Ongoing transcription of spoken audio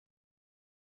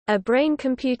A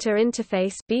brain-computer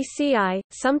interface (BCI),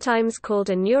 sometimes called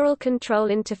a neural control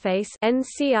interface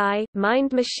 (NCI),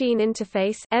 mind-machine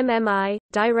interface (MMI),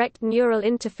 direct neural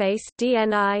interface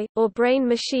 (DNI), or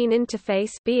brain-machine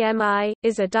interface (BMI),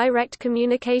 is a direct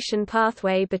communication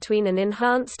pathway between an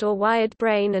enhanced or wired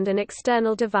brain and an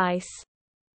external device.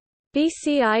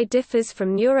 BCI differs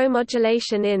from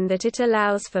neuromodulation in that it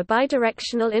allows for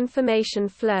bidirectional information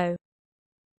flow.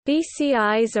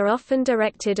 BCIs are often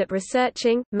directed at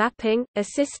researching, mapping,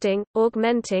 assisting,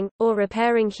 augmenting, or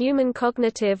repairing human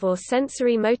cognitive or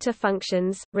sensory motor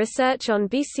functions. Research on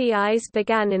BCIs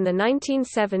began in the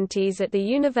 1970s at the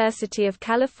University of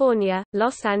California,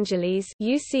 Los Angeles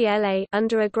 (UCLA)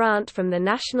 under a grant from the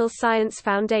National Science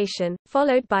Foundation,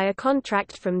 followed by a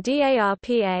contract from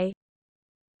DARPA.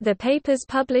 The papers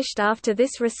published after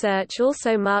this research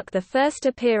also mark the first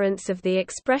appearance of the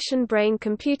expression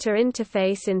brain-computer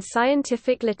interface in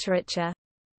scientific literature.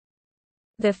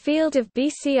 The field of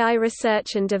BCI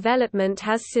research and development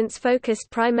has since focused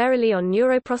primarily on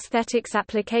neuroprosthetics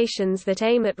applications that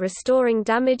aim at restoring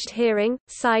damaged hearing,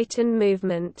 sight and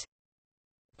movement.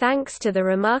 Thanks to the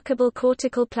remarkable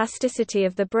cortical plasticity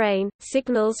of the brain,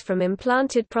 signals from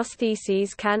implanted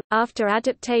prostheses can, after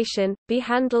adaptation, be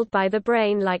handled by the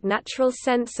brain like natural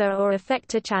sensor or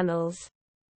effector channels.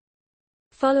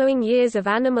 Following years of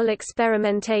animal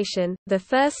experimentation, the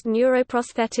first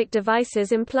neuroprosthetic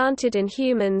devices implanted in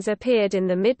humans appeared in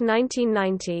the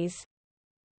mid-1990s.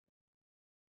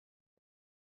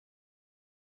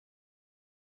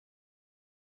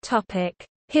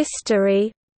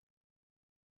 History.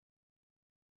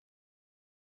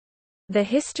 The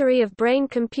history of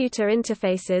brain-computer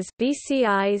interfaces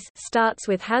 (BCIs) starts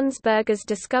with Hans Berger's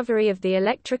discovery of the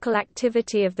electrical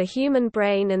activity of the human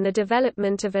brain and the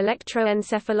development of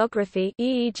electroencephalography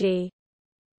 (EEG).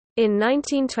 In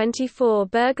 1924,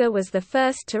 Berger was the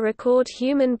first to record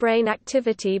human brain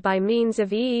activity by means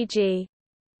of EEG.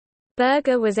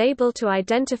 Berger was able to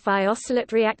identify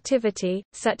oscillatory activity,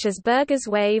 such as Berger's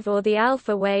wave or the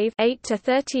alpha wave 8 to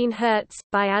 13 Hz,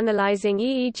 by analyzing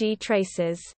EEG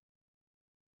traces.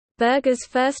 Berger's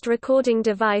first recording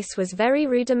device was very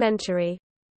rudimentary.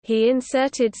 He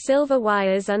inserted silver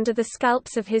wires under the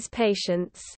scalps of his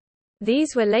patients.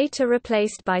 These were later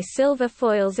replaced by silver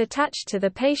foils attached to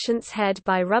the patient's head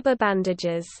by rubber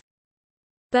bandages.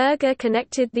 Berger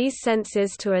connected these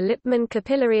sensors to a Lippmann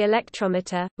capillary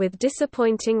electrometer, with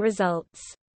disappointing results.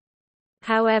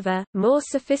 However, more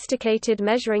sophisticated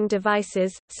measuring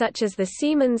devices, such as the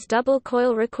Siemens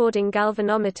double-coil recording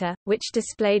galvanometer, which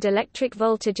displayed electric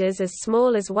voltages as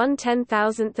small as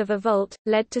 1/10,000th of a volt,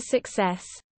 led to success.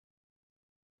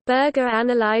 Berger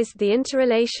analyzed the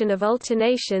interrelation of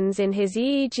alternations in his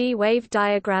EEG wave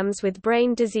diagrams with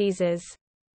brain diseases.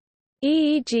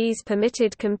 EEGs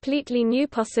permitted completely new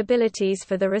possibilities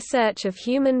for the research of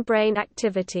human brain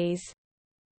activities.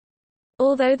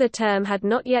 Although the term had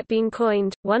not yet been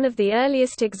coined, one of the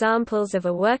earliest examples of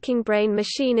a working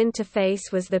brain-machine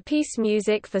interface was the piece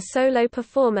Music for Solo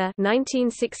Performer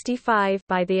 1965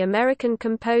 by the American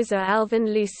composer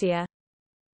Alvin Lucier.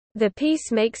 The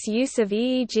piece makes use of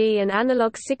EEG and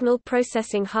analog signal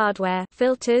processing hardware,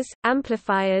 filters,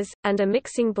 amplifiers, and a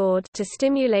mixing board to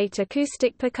stimulate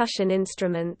acoustic percussion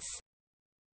instruments.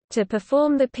 To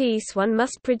perform the piece, one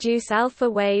must produce alpha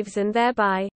waves and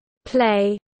thereby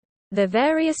play the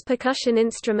various percussion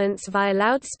instruments via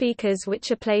loudspeakers which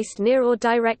are placed near or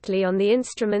directly on the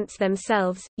instruments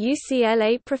themselves.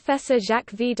 UCLA professor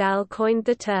Jacques Vidal coined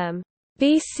the term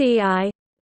BCI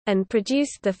and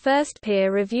produced the first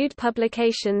peer-reviewed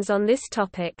publications on this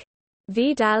topic.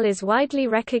 Vidal is widely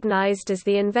recognized as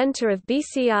the inventor of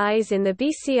BCIs in the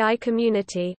BCI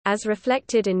community, as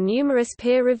reflected in numerous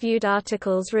peer-reviewed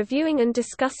articles reviewing and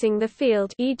discussing the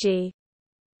field, e.g.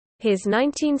 His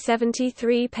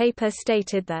 1973 paper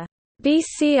stated the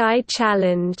BCI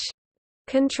challenge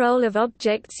control of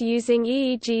objects using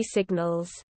EEG signals.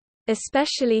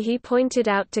 Especially he pointed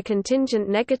out to contingent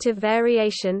negative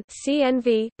variation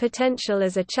 (CNV) potential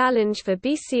as a challenge for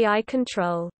BCI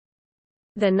control.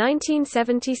 The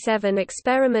 1977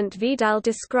 experiment Vidal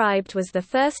described was the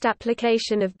first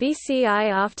application of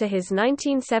BCI after his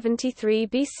 1973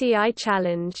 BCI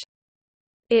challenge.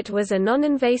 It was a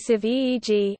non-invasive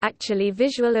EEG, actually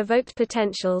visual evoked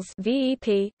potentials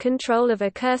 (VEP) control of a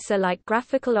cursor-like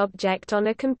graphical object on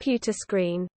a computer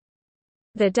screen.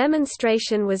 The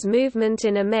demonstration was movement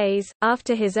in a maze.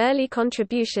 After his early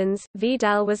contributions,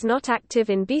 Vidal was not active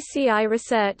in BCI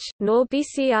research, nor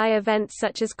BCI events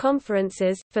such as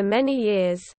conferences, for many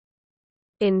years.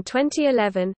 In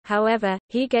 2011, however,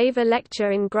 he gave a lecture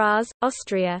in Graz,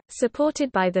 Austria,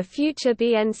 supported by the Future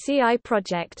BNCI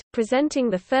project,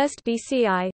 presenting the first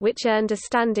BCI, which earned a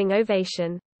standing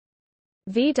ovation.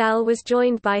 Vidal was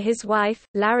joined by his wife,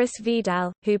 Laris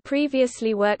Vidal, who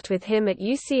previously worked with him at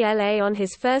UCLA on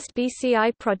his first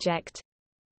BCI project.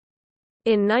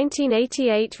 In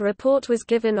 1988, a report was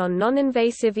given on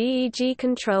non-invasive EEG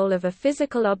control of a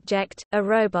physical object, a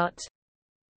robot.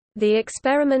 The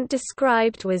experiment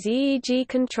described was EEG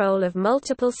control of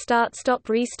multiple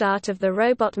start-stop-restart of the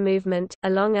robot movement,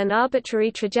 along an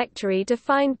arbitrary trajectory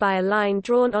defined by a line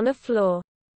drawn on a floor.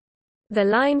 The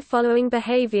line-following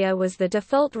behavior was the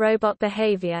default robot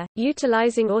behavior,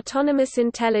 utilizing autonomous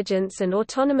intelligence and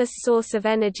autonomous source of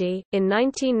energy. In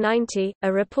 1990,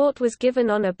 a report was given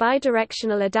on a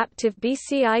bidirectional adaptive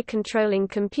BCI controlling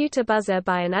computer buzzer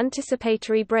by an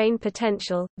anticipatory brain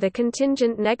potential, the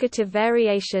contingent negative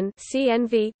variation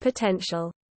 (CNV)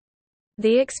 potential.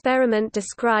 The experiment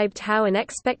described how an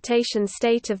expectation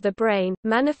state of the brain,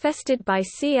 manifested by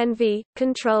CNV,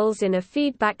 controls in a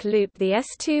feedback loop the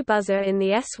S2 buzzer in the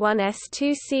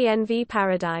S1-S2 CNV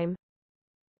paradigm.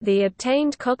 The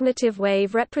obtained cognitive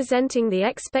wave representing the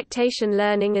expectation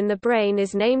learning in the brain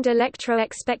is named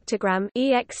electroencephalogram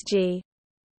 (EXG).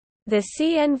 The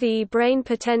CNV brain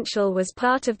potential was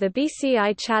part of the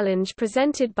BCI challenge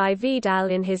presented by Vidal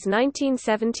in his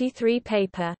 1973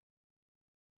 paper.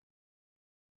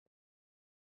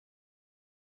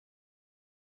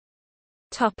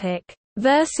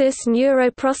 Versus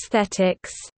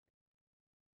neuroprosthetics.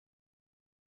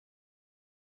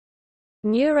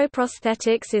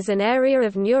 Neuroprosthetics is an area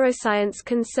of neuroscience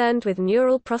concerned with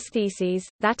neural prostheses,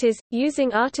 that is,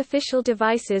 using artificial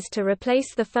devices to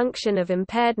replace the function of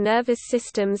impaired nervous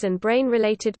systems and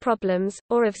brain-related problems,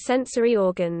 or of sensory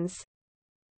organs.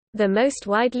 The most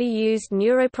widely used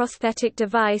neuroprosthetic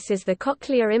device is the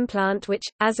cochlear implant which,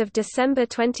 as of December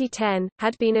 2010,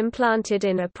 had been implanted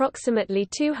in approximately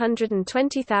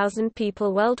 220,000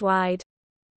 people worldwide.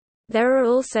 There are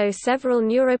also several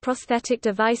neuroprosthetic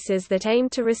devices that aim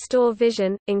to restore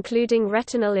vision, including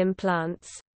retinal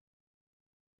implants.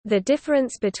 The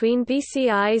difference between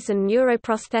BCIs and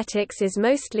neuroprosthetics is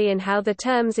mostly in how the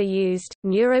terms are used.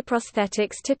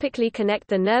 Neuroprosthetics typically connect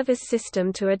the nervous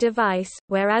system to a device,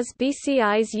 whereas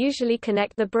BCIs usually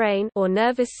connect the brain or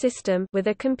nervous system with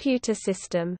a computer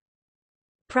system.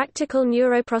 Practical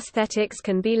neuroprosthetics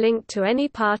can be linked to any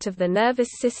part of the nervous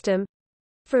system,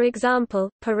 for example,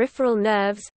 peripheral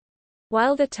nerves,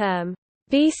 while the term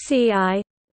BCI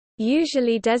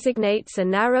usually designates a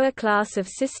narrower class of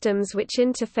systems which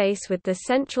interface with the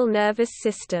central nervous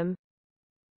system.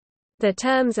 The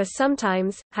terms are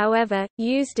sometimes, however,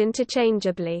 used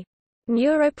interchangeably.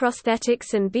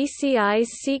 Neuroprosthetics and BCIs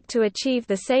seek to achieve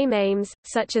the same aims,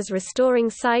 such as restoring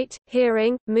sight,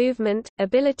 hearing, movement,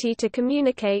 ability to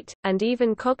communicate, and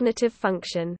even cognitive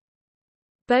function.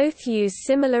 Both use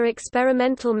similar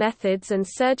experimental methods and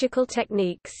surgical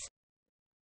techniques.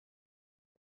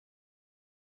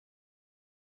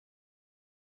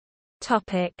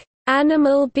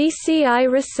 Animal BCI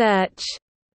research.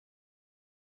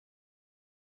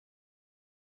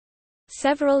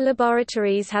 Several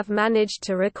laboratories have managed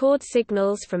to record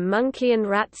signals from monkey and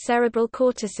rat cerebral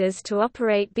cortices to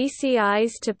operate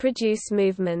BCIs to produce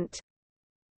movement.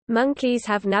 Monkeys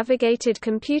have navigated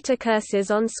computer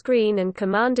cursors on screen and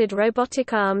commanded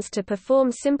robotic arms to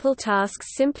perform simple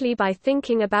tasks simply by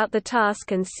thinking about the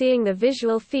task and seeing the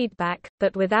visual feedback,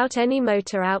 but without any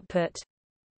motor output.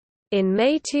 In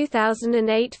May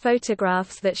 2008,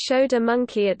 photographs that showed a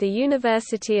monkey at the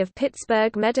University of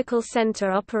Pittsburgh Medical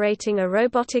Center operating a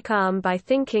robotic arm by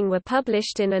thinking were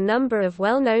published in a number of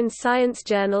well-known science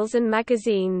journals and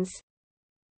magazines.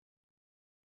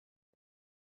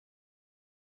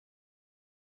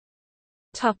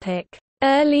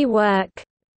 Early work.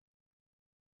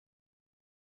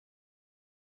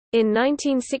 In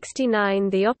 1969,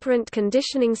 the operant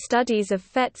conditioning studies of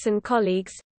Fetz and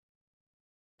colleagues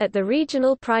at the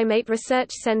Regional Primate Research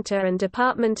Center and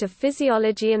Department of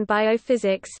Physiology and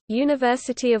Biophysics,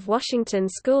 University of Washington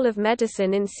School of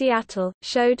Medicine in Seattle,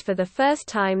 showed for the first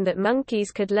time that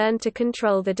monkeys could learn to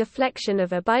control the deflection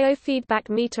of a biofeedback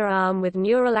meter arm with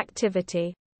neural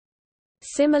activity.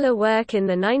 Similar work in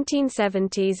the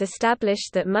 1970s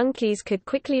established that monkeys could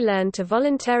quickly learn to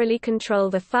voluntarily control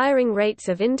the firing rates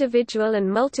of individual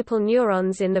and multiple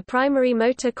neurons in the primary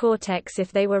motor cortex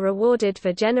if they were rewarded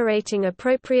for generating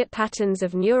appropriate patterns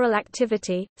of neural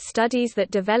activity. Studies that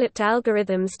developed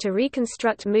algorithms to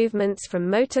reconstruct movements from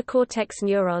motor cortex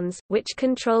neurons, which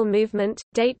control movement,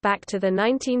 date back to the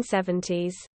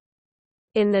 1970s.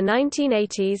 In the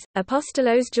 1980s,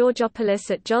 Apostolos Georgopoulos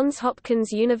at Johns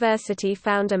Hopkins University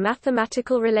found a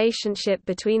mathematical relationship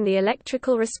between the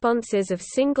electrical responses of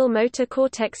single motor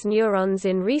cortex neurons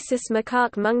in rhesus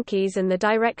macaque monkeys and the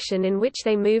direction in which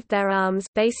they moved their arms,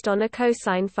 based on a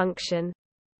cosine function.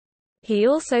 He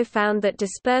also found that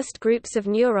dispersed groups of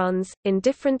neurons, in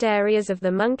different areas of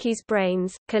the monkeys'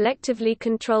 brains, collectively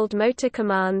controlled motor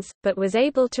commands, but was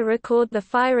able to record the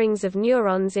firings of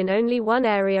neurons in only one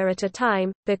area at a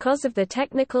time. Because of the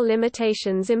technical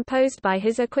limitations imposed by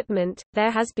his equipment,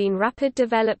 there has been rapid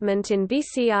development in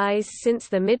BCIs since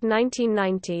the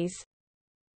mid-1990s.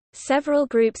 Several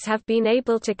groups have been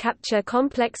able to capture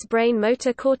complex brain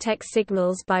motor cortex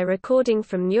signals by recording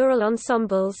from neural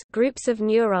ensembles, groups of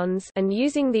neurons, and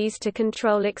using these to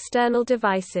control external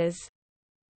devices.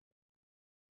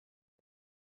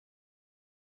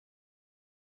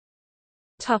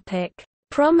 Topic: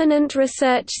 Prominent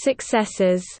research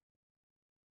successes.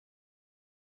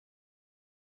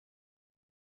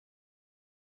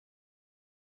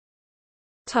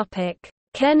 Topic: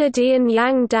 Kennedy and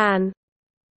Yang Dan.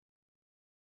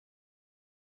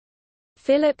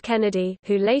 Philip Kennedy,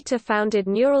 who later founded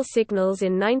Neural Signals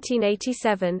in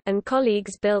 1987, and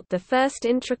colleagues built the first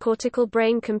intracortical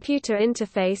brain-computer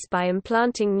interface by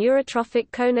implanting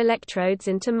neurotrophic cone electrodes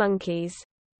into monkeys.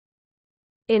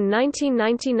 In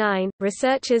 1999,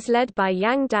 researchers led by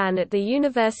Yang Dan at the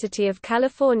University of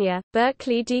California,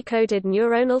 Berkeley decoded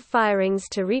neuronal firings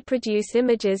to reproduce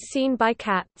images seen by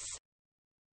cats.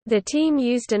 The team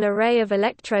used an array of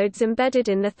electrodes embedded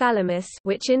in the thalamus,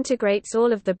 which integrates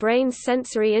all of the brain's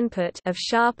sensory input, of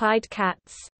sharp-eyed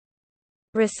cats.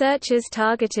 Researchers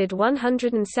targeted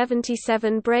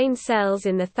 177 brain cells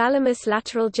in the thalamus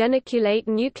lateral geniculate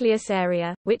nucleus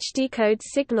area, which decodes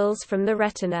signals from the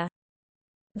retina.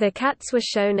 The cats were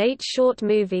shown 8 short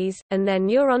movies, and their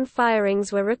neuron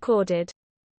firings were recorded.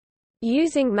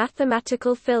 Using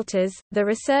mathematical filters, the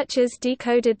researchers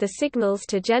decoded the signals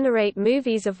to generate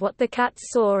movies of what the cats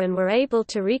saw and were able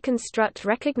to reconstruct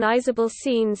recognizable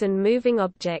scenes and moving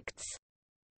objects.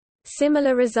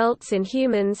 Similar results in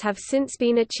humans have since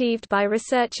been achieved by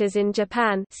researchers in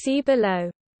Japan. See below.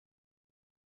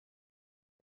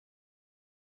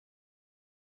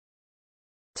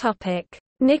 Topic: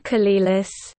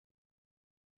 Nicolelis.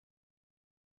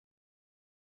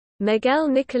 Miguel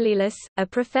Nicolelis, a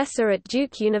professor at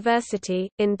Duke University,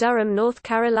 in Durham, North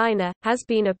Carolina, has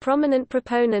been a prominent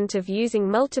proponent of using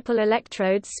multiple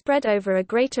electrodes spread over a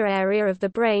greater area of the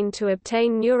brain to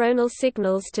obtain neuronal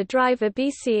signals to drive a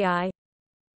BCI.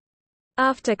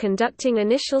 After conducting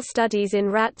initial studies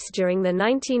in rats during the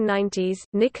 1990s,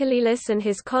 Nicolelis and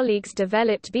his colleagues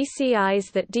developed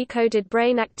BCIs that decoded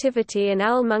brain activity in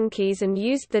owl monkeys and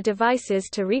used the devices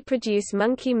to reproduce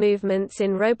monkey movements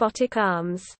in robotic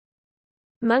arms.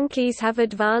 Monkeys have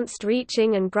advanced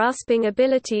reaching and grasping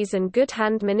abilities and good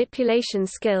hand manipulation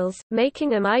skills,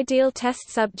 making them ideal test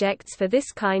subjects for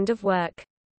this kind of work.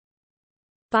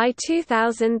 By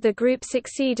 2000, the group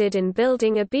succeeded in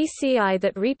building a BCI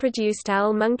that reproduced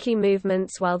owl monkey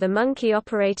movements while the monkey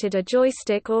operated a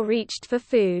joystick or reached for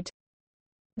food.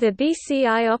 The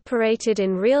BCI operated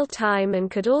in real time and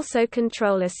could also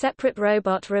control a separate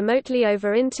robot remotely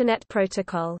over Internet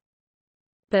Protocol.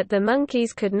 But the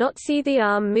monkeys could not see the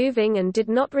arm moving and did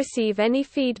not receive any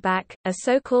feedback, a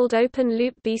so-called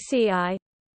open-loop BCI.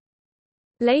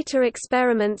 Later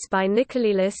experiments by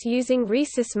Nicolelis using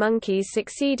rhesus monkeys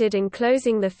succeeded in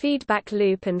closing the feedback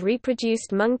loop and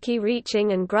reproduced monkey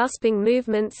reaching and grasping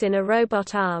movements in a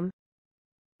robot arm.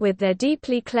 With their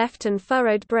deeply cleft and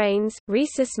furrowed brains,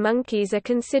 rhesus monkeys are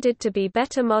considered to be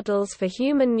better models for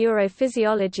human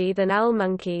neurophysiology than owl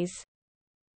monkeys.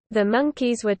 The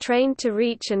monkeys were trained to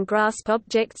reach and grasp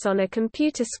objects on a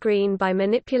computer screen by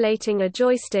manipulating a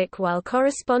joystick while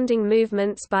corresponding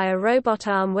movements by a robot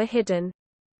arm were hidden.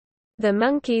 The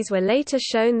monkeys were later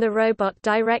shown the robot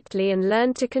directly and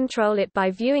learned to control it by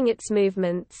viewing its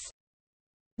movements.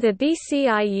 The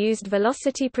BCI used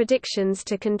velocity predictions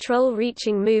to control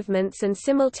reaching movements and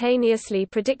simultaneously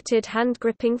predicted hand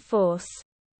gripping force.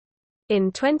 In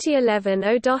 2011,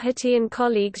 O'Doherty and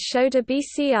colleagues showed a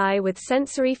BCI with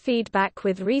sensory feedback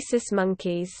with rhesus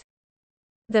monkeys.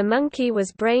 The monkey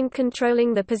was brain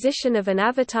controlling the position of an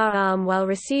avatar arm while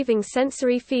receiving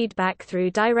sensory feedback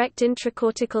through direct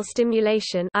intracortical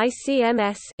stimulation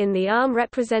 (ICMS) in the arm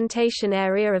representation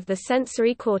area of the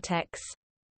sensory cortex.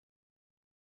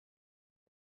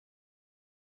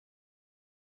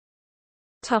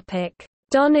 Topic: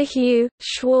 Donoghue,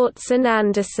 Schwartz and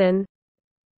Andersen.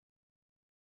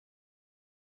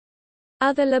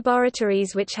 Other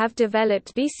laboratories which have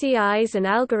developed BCIs and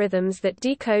algorithms that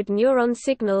decode neuron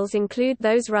signals include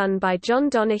those run by John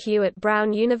Donoghue at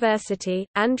Brown University,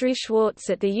 Andrew Schwartz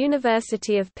at the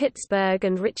University of Pittsburgh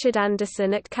and Richard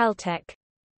Andersen at Caltech.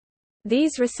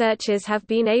 These researchers have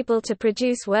been able to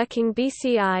produce working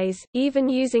BCIs, even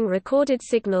using recorded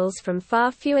signals from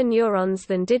far fewer neurons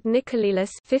than did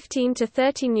Nicolelis, 15 to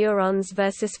 30 neurons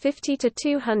versus 50 to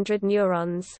 200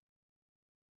 neurons.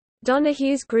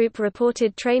 Donoghue's group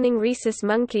reported training rhesus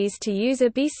monkeys to use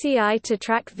a BCI to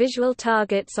track visual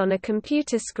targets on a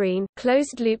computer screen,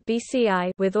 closed-loop BCI,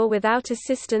 with or without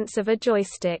assistance of a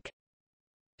joystick.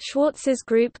 Schwartz's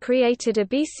group created a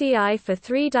BCI for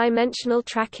three-dimensional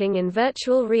tracking in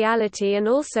virtual reality and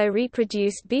also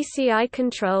reproduced BCI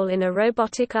control in a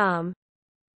robotic arm.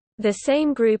 The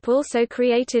same group also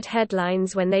created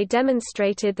headlines when they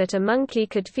demonstrated that a monkey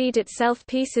could feed itself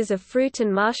pieces of fruit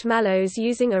and marshmallows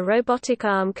using a robotic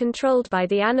arm controlled by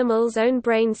the animal's own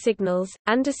brain signals.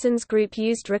 Andersen's group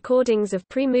used recordings of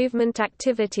pre-movement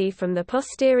activity from the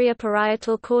posterior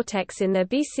parietal cortex in their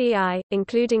BCI,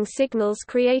 including signals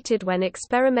created when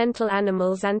experimental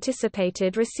animals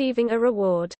anticipated receiving a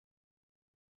reward.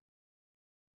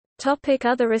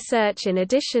 Other research. In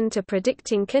addition to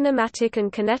predicting kinematic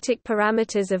and kinetic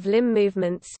parameters of limb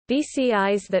movements,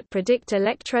 BCIs that predict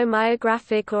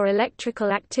electromyographic or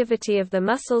electrical activity of the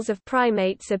muscles of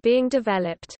primates are being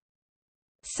developed.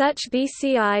 Such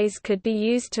BCIs could be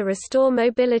used to restore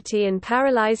mobility in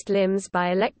paralyzed limbs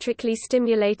by electrically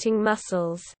stimulating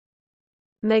muscles.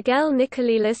 Miguel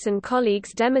Nicolelis and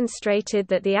colleagues demonstrated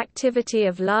that the activity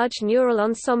of large neural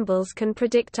ensembles can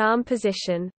predict arm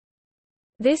position.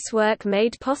 This work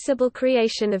made possible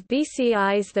creation of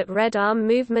BCIs that read arm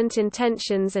movement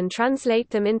intentions and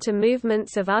translate them into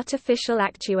movements of artificial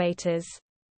actuators.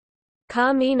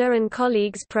 Carmina and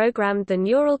colleagues programmed the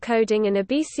neural coding in a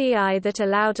BCI that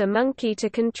allowed a monkey to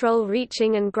control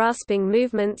reaching and grasping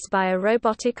movements by a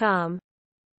robotic arm.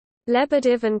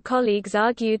 Lebedev and colleagues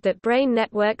argued that brain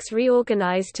networks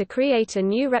reorganize to create a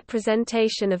new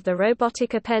representation of the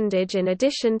robotic appendage in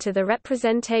addition to the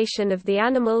representation of the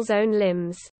animal's own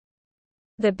limbs.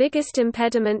 The biggest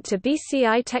impediment to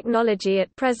BCI technology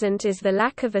at present is the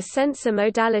lack of a sensor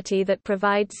modality that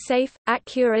provides safe,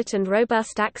 accurate and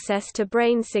robust access to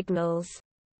brain signals.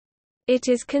 It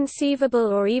is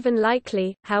conceivable or even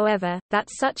likely, however, that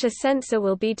such a sensor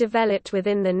will be developed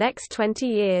within the next 20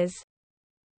 years.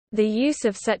 The use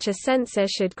of such a sensor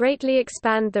should greatly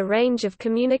expand the range of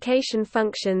communication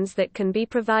functions that can be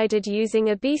provided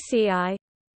using a BCI.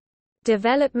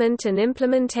 Development and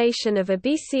implementation of a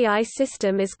BCI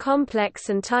system is complex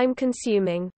and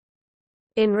time-consuming.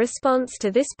 In response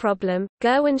to this problem,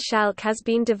 Gerwin Schalk has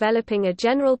been developing a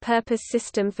general-purpose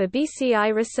system for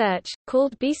BCI research,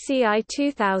 called BCI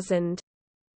 2000.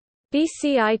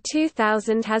 BCI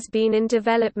 2000 has been in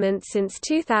development since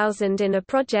 2000 in a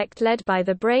project led by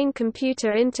the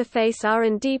Brain-Computer Interface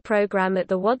R&D program at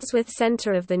the Wadsworth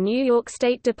Center of the New York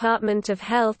State Department of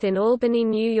Health in Albany,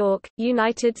 New York,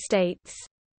 United States.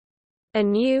 A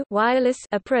new wireless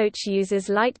approach uses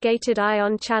light-gated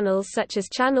ion channels such as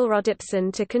channel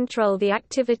rhodopsin to control the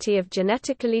activity of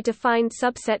genetically defined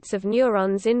subsets of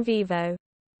neurons in vivo.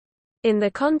 In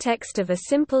the context of a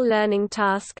simple learning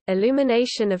task,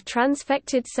 illumination of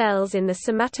transfected cells in the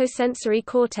somatosensory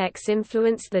cortex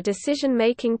influenced the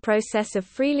decision-making process of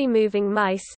freely moving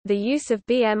mice. The use of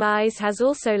BMIs has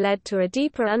also led to a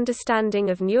deeper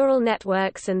understanding of neural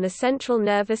networks and the central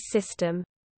nervous system.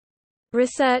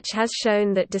 Research has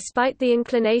shown that despite the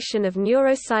inclination of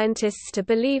neuroscientists to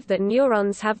believe that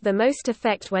neurons have the most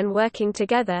effect when working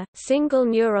together, single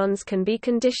neurons can be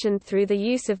conditioned through the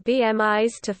use of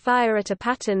BMIs to fire at a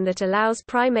pattern that allows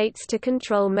primates to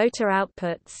control motor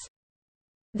outputs.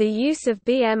 The use of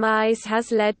BMIs has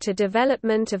led to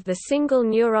development of the single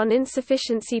neuron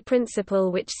insufficiency principle,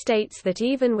 which states that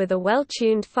even with a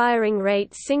well-tuned firing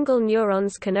rate, single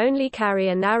neurons can only carry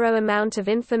a narrow amount of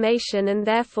information, and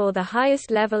therefore the highest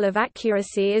level of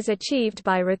accuracy is achieved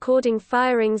by recording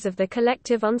firings of the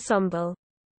collective ensemble.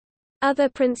 Other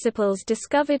principles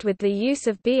discovered with the use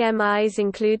of BMIs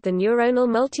include the neuronal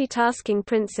multitasking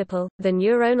principle, the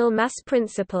neuronal mass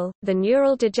principle, the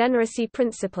neural degeneracy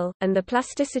principle, and the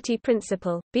plasticity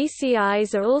principle.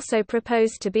 BCIs are also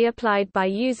proposed to be applied by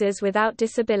users without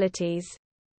disabilities.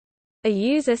 A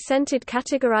user-centered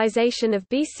categorization of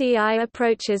BCI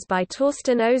approaches by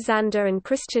Torsten O. Zander and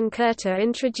Christian Kurter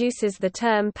introduces the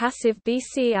term passive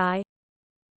BCI.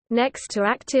 Next to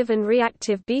active and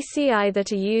reactive BCI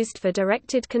that are used for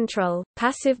directed control,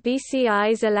 passive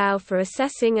BCIs allow for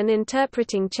assessing and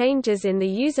interpreting changes in the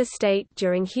user state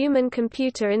during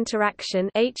human-computer interaction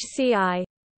 (HCI).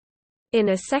 In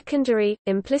a secondary,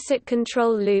 implicit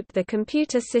control loop, the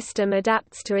computer system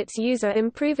adapts to its user,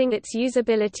 improving its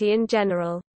usability in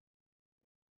general.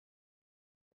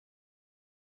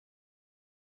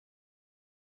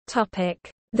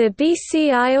 The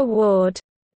BCI Award.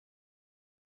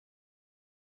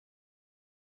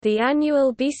 The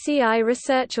annual BCI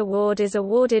Research Award is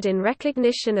awarded in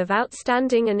recognition of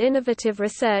outstanding and innovative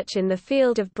research in the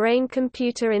field of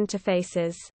brain-computer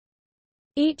interfaces.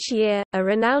 Each year, a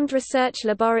renowned research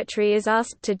laboratory is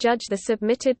asked to judge the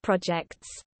submitted projects.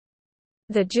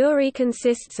 The jury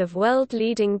consists of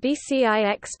world-leading BCI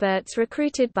experts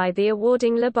recruited by the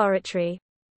awarding laboratory.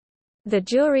 The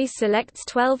jury selects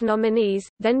 12 nominees,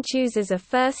 then chooses a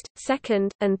first,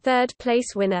 second, and third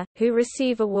place winner, who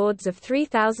receive awards of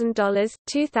 $3,000,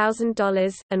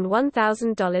 $2,000, and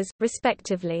 $1,000,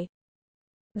 respectively.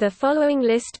 The following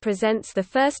list presents the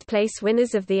first-place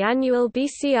winners of the annual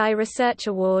BCI Research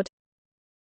Award.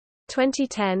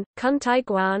 2010, Kuntai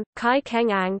Guan, Kai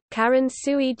Keng Ang, Karen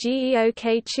Sui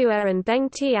Geok Chua and Beng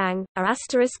Tiang,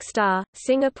 ****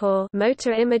 Singapore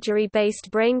motor imagery-based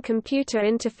brain-computer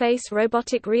interface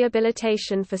robotic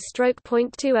rehabilitation for stroke.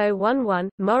 2011,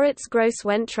 Moritz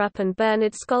Gross-Wentrup and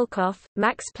Bernhard Skolkoff,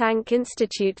 Max Planck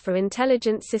Institute for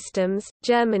Intelligent Systems,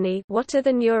 Germany. What are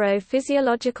the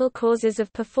neurophysiological causes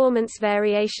of performance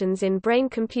variations in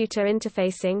brain-computer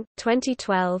interfacing?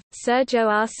 2012, Sergio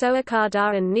R.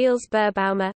 Soakada and Niels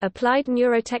Berbaumer, Applied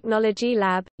Neurotechnology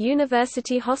Lab,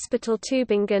 University Hospital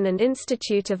Tübingen and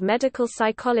Institute of Medical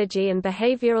Psychology and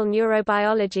Behavioral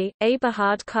Neurobiology,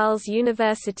 Eberhard Karls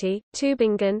University,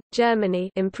 Tübingen, Germany,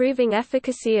 improving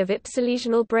efficacy of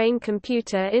ipsilesional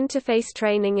brain-computer interface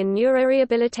training in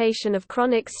neurorehabilitation of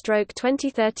chronic stroke.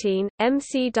 2013,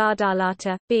 M.C.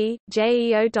 Dardalata, B.,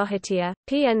 J.E.O. Dohertia,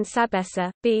 P.N. Sabessa,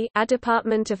 B., A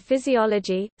Department of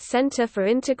Physiology, Center for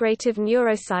Integrative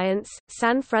Neuroscience,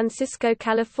 San Francisco,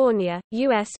 California,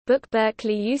 U.S., Book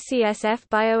Berkeley UCSF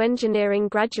Bioengineering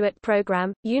Graduate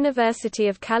Program, University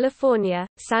of California,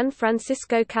 San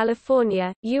Francisco,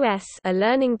 California, U.S. A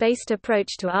learning-based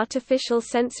approach to artificial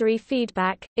sensory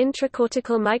feedback,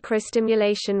 intracortical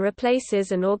microstimulation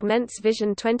replaces and augments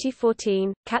vision.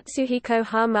 2014, Katsuhiko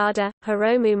Hamada,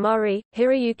 Hiromu Mori,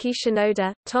 Hiroyuki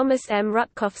Shinoda, Thomas M.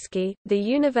 Rutkowski, The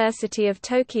University of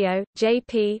Tokyo,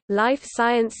 J.P., Life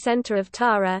Science Center of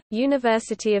Tara,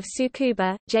 University of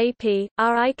Tsukuba, J.P.,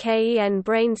 RIKEN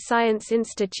Brain Science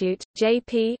Institute,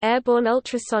 J.P., Airborne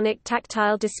Ultrasonic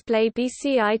Tactile Display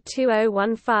BCI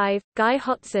 2015, Guy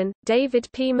Hotson, David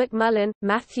P. McMullen,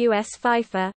 Matthew S.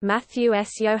 Pfeiffer, Matthew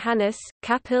S. Johannes,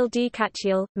 Kapil D.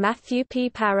 Kachil, Matthew P.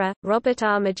 Parra, Robert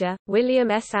Armiger,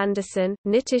 William S. Andersen,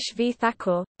 Nitish V.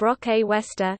 Thakur, Brock A.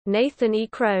 Wester, Nathan E.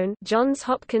 Crone, Johns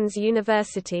Hopkins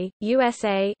University,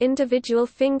 USA. Individual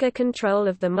finger control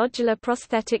of the modular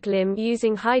prosthetic limb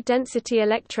using high-density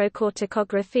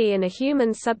electrocorticography in a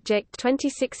human subject.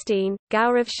 2016,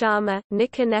 Gaurav Sharma,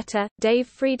 Nick Anetta, Dave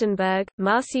Friedenberg,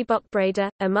 Marcy Bokbreda,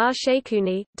 Amar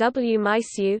Sheikhuni, W.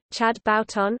 Maisu, Chad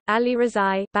Bouton, Ali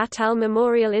Razai, Batal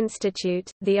Memorial Institute,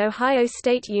 The Ohio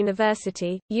State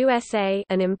University, USA.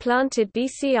 An implanted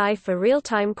BCI for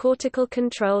real-time cortical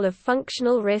control of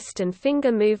functional wrist and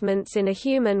finger movements in a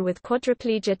human with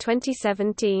quadriplegia.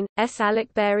 2017, S.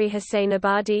 Alekberi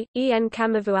Hossein-Abadi, E. N.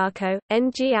 Kamavuako,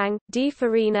 N. Jiang, D.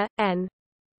 Farina, N.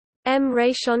 M.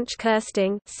 Rayshonch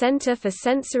Kirsting, Center for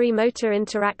Sensory Motor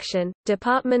Interaction,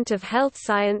 Department of Health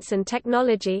Science and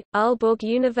Technology, Aalborg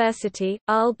University,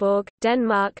 Aalborg,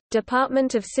 Denmark,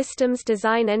 Department of Systems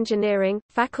Design Engineering,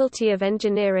 Faculty of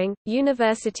Engineering,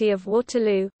 University of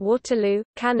Waterloo, Waterloo,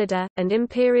 Canada, and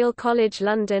Imperial College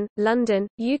London, London,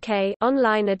 UK.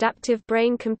 Online adaptive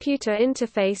brain-computer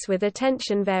interface with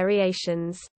attention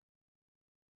variations.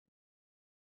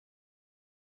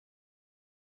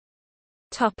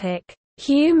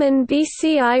 Human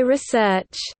BCI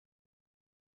research.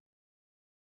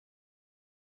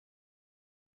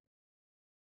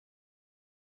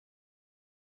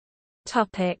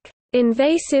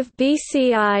 Invasive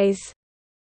BCIs.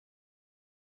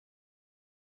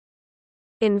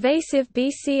 Invasive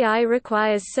BCI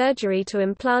requires surgery to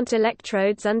implant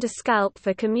electrodes under scalp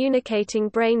for communicating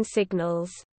brain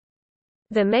signals.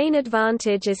 The main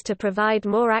advantage is to provide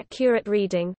more accurate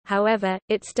reading, however,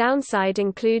 its downside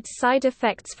includes side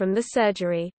effects from the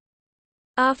surgery.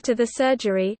 After the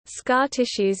surgery, scar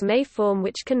tissues may form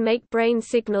which can make brain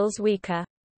signals weaker.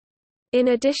 In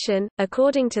addition,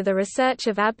 according to the research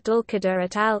of Abdulkader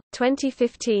et al.,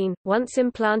 2015, once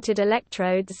implanted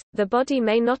electrodes, the body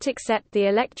may not accept the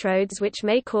electrodes, which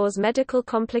may cause medical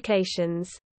complications.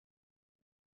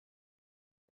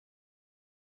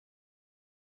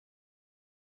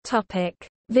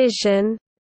 Vision.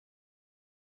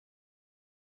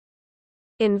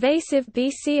 Invasive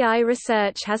BCI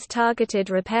research has targeted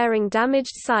repairing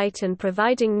damaged sight and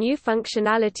providing new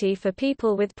functionality for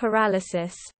people with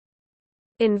paralysis.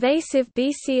 Invasive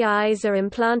BCIs are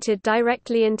implanted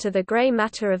directly into the gray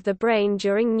matter of the brain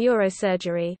during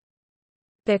neurosurgery.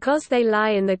 Because they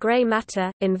lie in the gray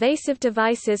matter, invasive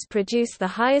devices produce the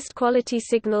highest quality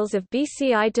signals of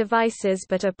BCI devices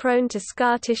but are prone to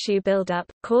scar tissue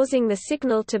buildup, causing the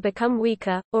signal to become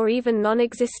weaker, or even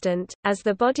non-existent, as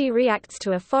the body reacts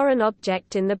to a foreign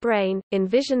object in the brain. In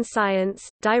vision science,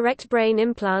 direct brain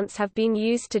implants have been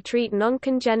used to treat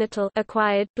non-congenital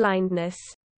acquired blindness.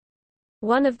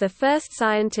 One of the first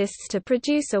scientists to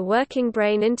produce a working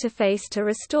brain interface to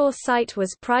restore sight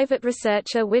was private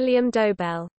researcher William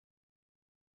Dobell.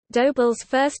 Dobell's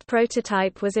first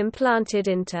prototype was implanted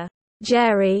into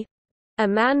Jerry, a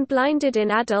man blinded in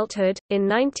adulthood, in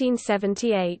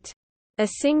 1978. A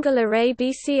single-array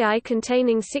BCI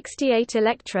containing 68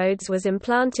 electrodes was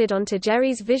implanted onto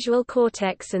Jerry's visual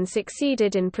cortex and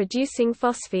succeeded in producing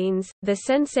phosphenes, the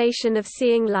sensation of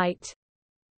seeing light.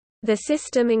 The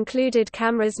system included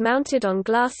cameras mounted on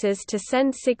glasses to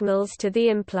send signals to the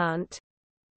implant.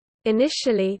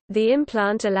 Initially, the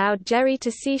implant allowed Jerry to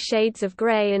see shades of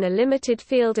gray in a limited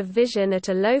field of vision at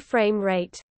a low frame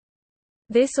rate.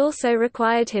 This also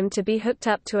required him to be hooked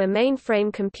up to a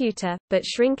mainframe computer, but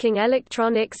shrinking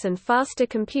electronics and faster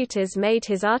computers made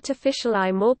his artificial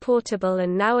eye more portable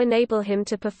and now enable him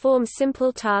to perform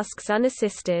simple tasks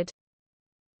unassisted.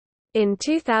 In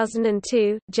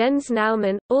 2002, Jens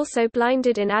Naumann, also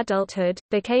blinded in adulthood,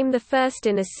 became the first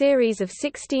in a series of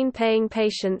 16 paying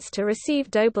patients to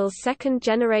receive Dobell's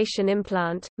second-generation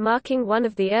implant, marking one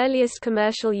of the earliest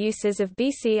commercial uses of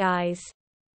BCIs.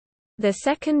 The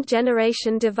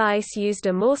second-generation device used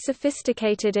a more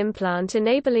sophisticated implant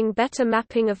enabling better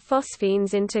mapping of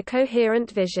phosphenes into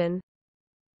coherent vision.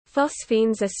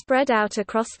 Phosphenes are spread out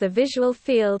across the visual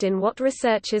field in what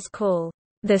researchers call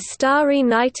the Starry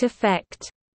Night effect.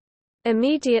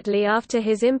 Immediately after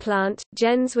his implant,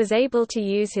 Jens was able to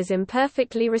use his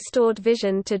imperfectly restored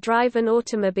vision to drive an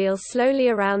automobile slowly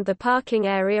around the parking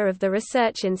area of the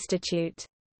research institute.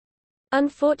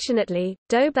 Unfortunately,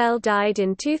 Dobell died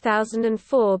in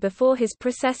 2004 before his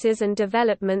processes and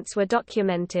developments were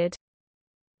documented.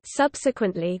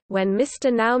 Subsequently, when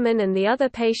Mr. Naumann and the other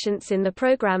patients in the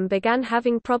program began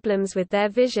having problems with their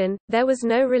vision, there was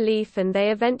no relief and they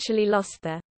eventually lost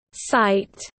the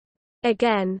sight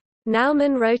again.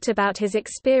 Naumann wrote about his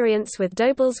experience with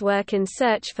Dobell's work in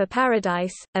Search for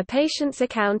Paradise, a patient's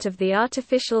account of the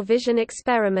artificial vision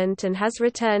experiment, and has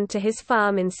returned to his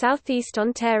farm in southeast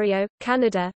Ontario,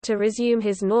 Canada, to resume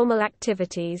his normal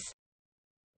activities.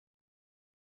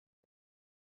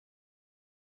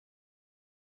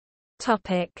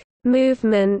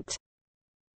 Movement.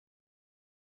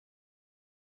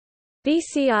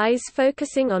 BCIs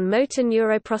focusing on motor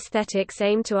neuroprosthetics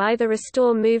aim to either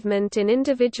restore movement in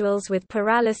individuals with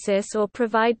paralysis or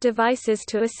provide devices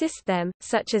to assist them,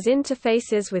 such as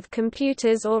interfaces with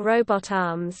computers or robot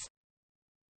arms.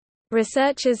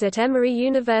 Researchers at Emory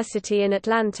University in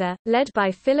Atlanta, led by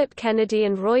Philip Kennedy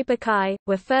and Roy Buckeye,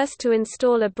 were first to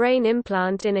install a brain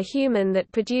implant in a human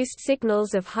that produced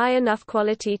signals of high enough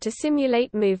quality to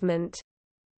simulate movement.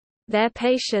 Their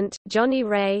patient, Johnny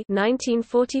Ray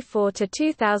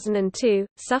 (1944–2002),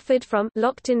 suffered from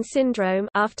locked-in syndrome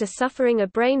after suffering a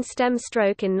brain stem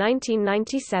stroke in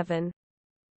 1997.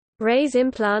 Ray's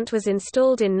implant was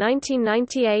installed in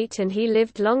 1998 and he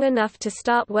lived long enough to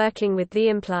start working with the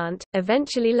implant,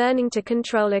 eventually learning to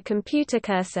control a computer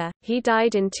cursor. He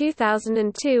died in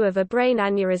 2002 of a brain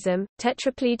aneurysm.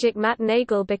 Tetraplegic Matt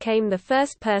Nagel became the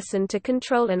first person to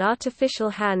control an artificial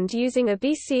hand using a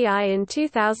BCI in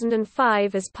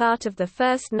 2005 as part of the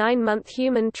first 9-month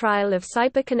human trial of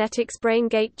Cyberkinetics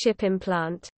BrainGate chip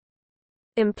implant.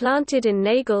 Implanted in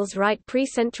Nagel's right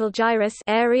precentral gyrus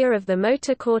area of the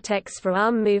motor cortex for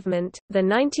arm movement, the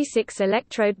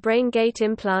 96-electrode BrainGate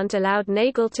implant allowed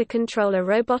Nagel to control a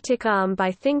robotic arm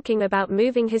by thinking about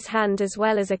moving his hand as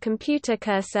well as a computer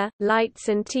cursor, lights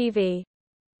and TV.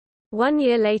 1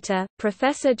 year later,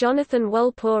 Professor Jonathan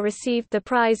Wolpaw received the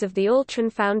prize of the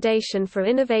Altran Foundation for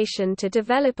Innovation to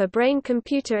develop a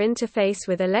brain-computer interface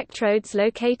with electrodes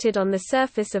located on the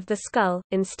surface of the skull,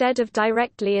 instead of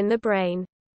directly in the brain.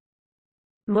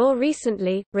 More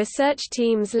recently, research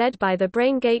teams led by the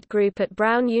BrainGate Group at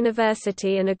Brown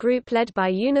University and a group led by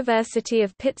University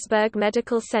of Pittsburgh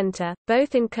Medical Center,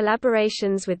 both in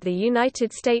collaborations with the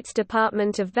United States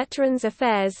Department of Veterans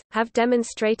Affairs, have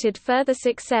demonstrated further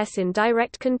success in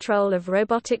direct control of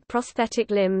robotic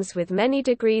prosthetic limbs with many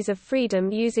degrees of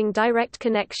freedom using direct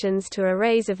connections to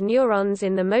arrays of neurons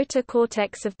in the motor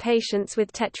cortex of patients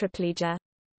with tetraplegia.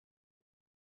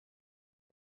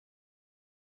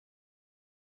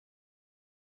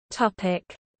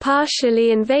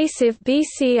 Partially invasive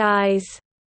BCIs.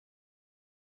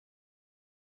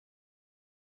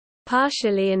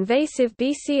 Partially invasive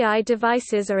BCI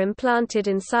devices are implanted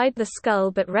inside the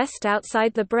skull but rest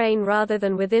outside the brain rather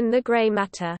than within the gray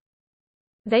matter.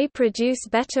 They produce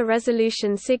better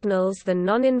resolution signals than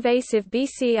non-invasive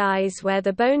BCIs, where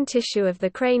the bone tissue of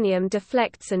the cranium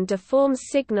deflects and deforms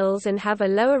signals, and have a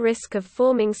lower risk of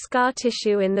forming scar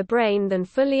tissue in the brain than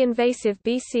fully invasive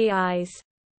BCIs.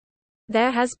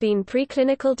 There has been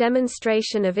preclinical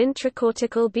demonstration of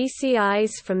intracortical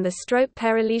BCIs from the stroke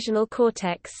perilesional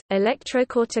cortex.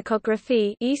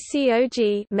 Electrocorticography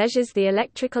 (ECOG) measures the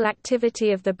electrical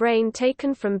activity of the brain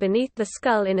taken from beneath the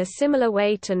skull in a similar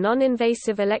way to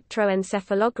non-invasive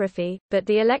electroencephalography, but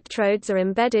the electrodes are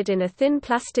embedded in a thin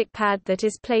plastic pad that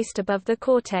is placed above the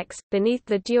cortex, beneath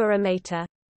the dura mater.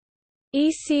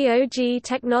 ECOG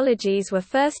technologies were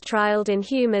first trialed in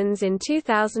humans in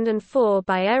 2004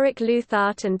 by Eric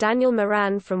Luthart and Daniel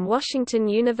Moran from Washington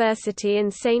University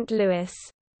in St. Louis.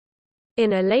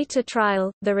 In a later trial,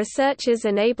 the researchers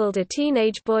enabled a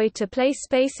teenage boy to play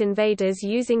Space Invaders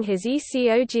using his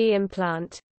ECOG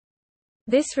implant.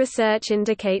 This research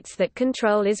indicates that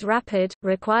control is rapid,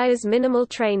 requires minimal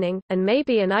training, and may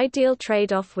be an ideal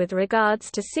trade-off with regards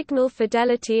to signal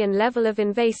fidelity and level of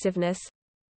invasiveness.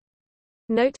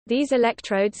 Note, these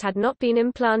electrodes had not been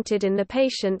implanted in the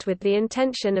patient with the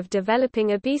intention of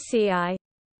developing a BCI.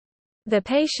 The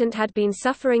patient had been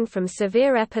suffering from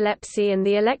severe epilepsy and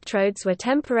the electrodes were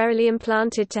temporarily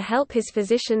implanted to help his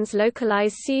physicians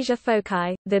localize seizure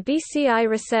foci. The BCI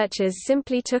researchers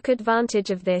simply took advantage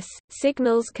of this.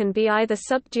 Signals can be either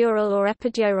subdural or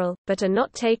epidural, but are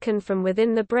not taken from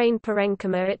within the brain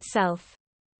parenchyma itself.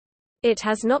 It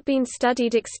has not been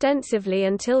studied extensively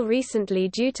until recently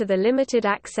due to the limited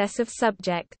access of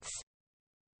subjects.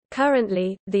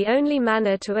 Currently, the only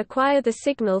manner to acquire the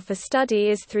signal for study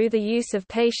is through the use of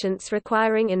patients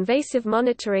requiring invasive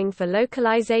monitoring for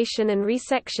localization and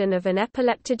resection of an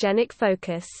epileptogenic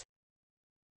focus.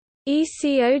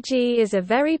 ECOG is a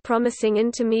very promising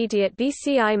intermediate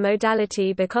BCI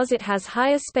modality because it has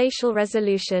higher spatial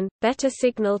resolution, better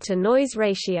signal-to-noise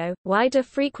ratio, wider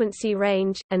frequency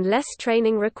range, and less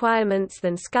training requirements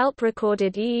than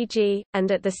scalp-recorded EEG,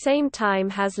 and at the same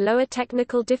time has lower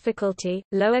technical difficulty,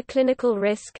 lower clinical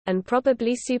risk, and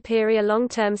probably superior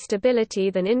long-term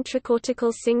stability than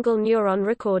intracortical single neuron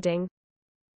recording.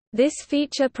 This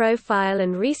feature profile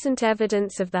and recent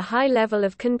evidence of the high level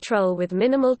of control with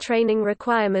minimal training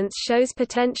requirements shows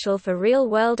potential for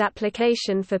real-world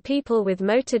application for people with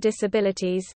motor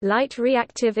disabilities. Light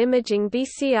reactive imaging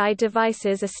BCI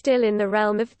devices are still in the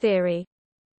realm of theory.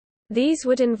 These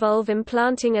would involve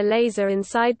implanting a laser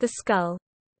inside the skull.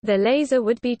 The laser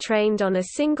would be trained on a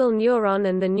single neuron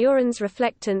and the neuron's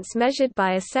reflectance measured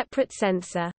by a separate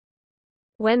sensor.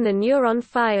 When the neuron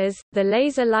fires, the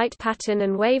laser light pattern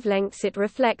and wavelengths it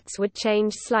reflects would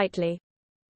change slightly.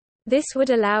 This would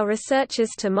allow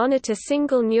researchers to monitor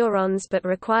single neurons but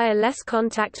require less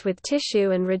contact with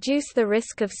tissue and reduce the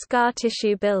risk of scar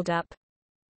tissue buildup.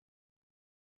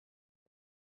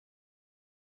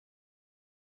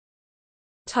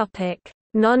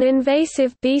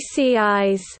 Non-invasive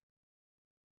BCIs.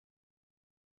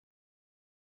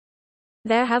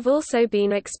 There have also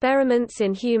been experiments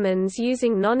in humans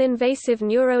using non-invasive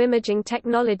neuroimaging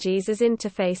technologies as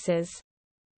interfaces.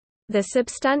 The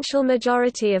substantial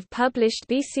majority of published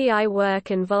BCI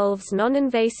work involves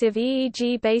non-invasive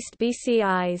EEG-based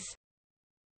BCIs.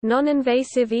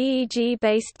 Non-invasive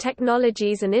EEG-based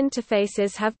technologies and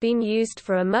interfaces have been used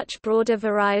for a much broader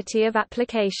variety of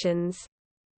applications.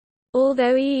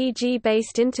 Although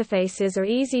EEG-based interfaces are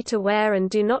easy to wear and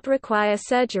do not require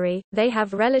surgery, they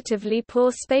have relatively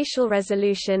poor spatial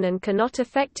resolution and cannot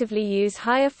effectively use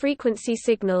higher frequency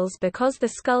signals because the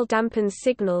skull dampens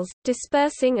signals,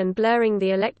 dispersing and blurring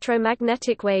the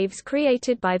electromagnetic waves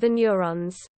created by the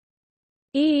neurons.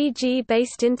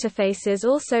 EEG-based interfaces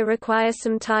also require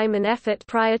some time and effort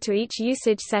prior to each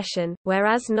usage session,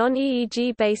 whereas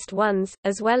non-EEG-based ones,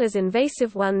 as well as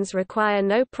invasive ones, require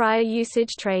no prior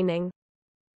usage training.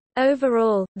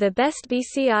 Overall, the best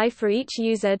BCI for each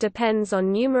user depends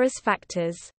on numerous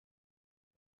factors.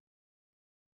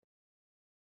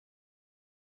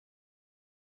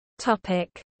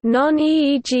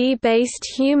 Non-EEG-based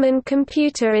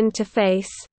human-computer interface.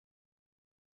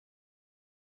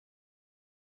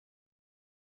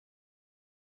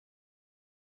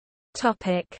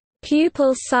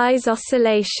 Pupil-size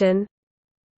oscillation.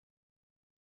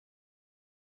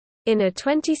 In a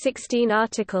 2016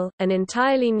 article, an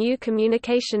entirely new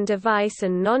communication device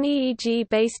and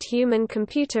non-EEG-based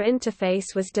human-computer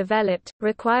interface was developed,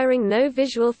 requiring no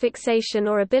visual fixation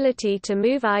or ability to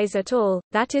move eyes at all,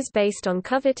 that is based on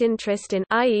covert interest in,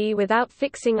 i.e. without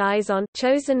fixing eyes on,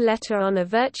 chosen letter on a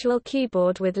virtual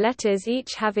keyboard with letters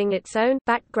each having its own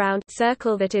background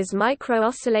circle that is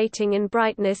micro-oscillating in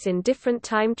brightness in different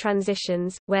time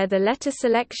transitions, where the letter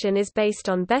selection is based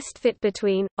on best fit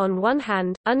between, on one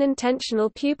hand, unintentional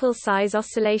pupil-size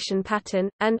oscillation pattern,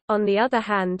 and, on the other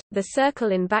hand, the circle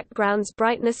in background's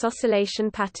brightness oscillation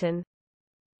pattern.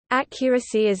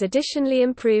 Accuracy is additionally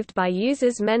improved by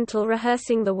users mental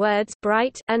rehearsing the words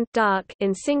bright and dark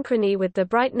in synchrony with the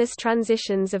brightness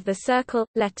transitions of the circle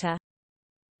letter.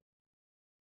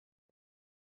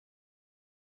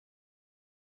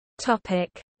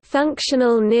 Topic: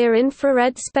 Functional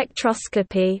near-infrared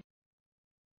spectroscopy.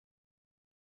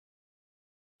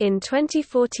 In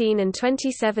 2014 and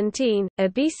 2017, a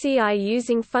BCI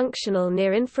using functional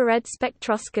near-infrared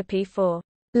spectroscopy for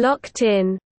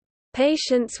locked-in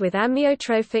patients with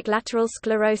amyotrophic lateral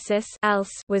sclerosis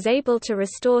was able to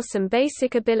restore some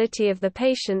basic ability of the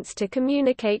patients to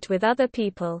communicate with other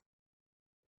people.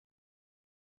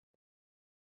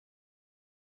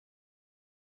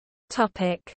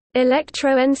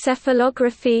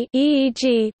 Electroencephalography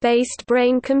 (EEG)-based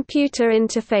brain-computer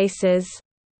interfaces.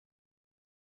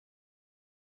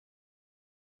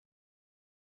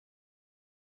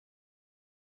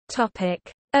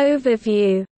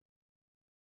 Overview.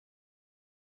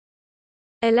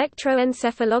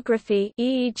 Electroencephalography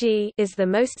 (EEG) is the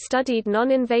most studied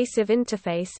non-invasive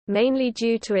interface, mainly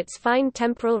due to its fine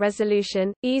temporal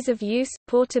resolution, ease of use,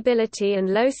 portability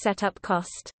and low setup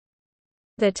cost.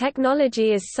 The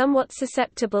technology is somewhat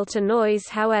susceptible to noise,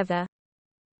 however.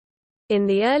 In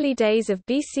the early days of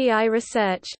BCI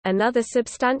research, another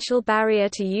substantial barrier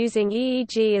to using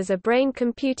EEG as a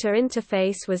brain-computer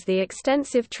interface was the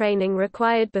extensive training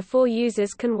required before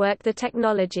users can work the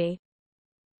technology.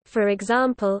 For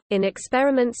example, in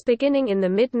experiments beginning in the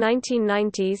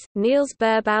mid-1990s, Niels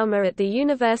Beerbaumer at the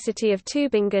University of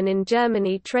Tübingen in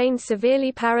Germany trained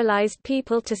severely paralyzed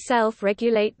people to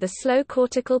self-regulate the slow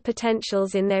cortical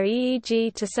potentials in their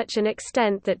EEG to such an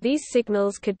extent that these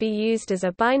signals could be used as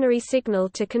a binary signal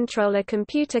to control a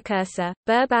computer cursor.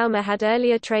 Beerbaumer had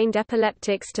earlier trained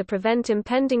epileptics to prevent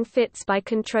impending fits by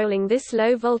controlling this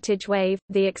low voltage wave.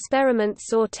 The experiment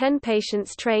saw 10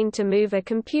 patients trained to move a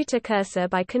computer cursor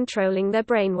by controlling their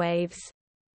brainwaves.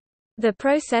 The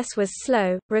process was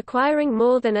slow, requiring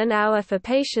more than an hour for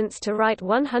patients to write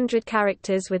 100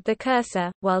 characters with the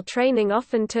cursor, while training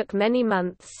often took many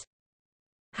months.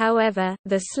 However,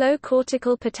 the slow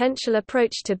cortical potential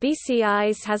approach to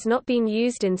BCIs has not been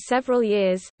used in several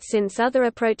years, since other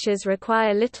approaches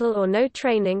require little or no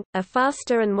training, are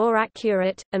faster and more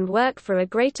accurate, and work for a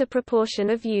greater proportion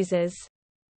of users.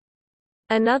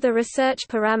 Another research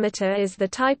parameter is the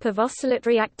type of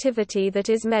oscillatory activity that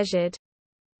is measured.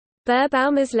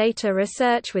 Beerbaumer's later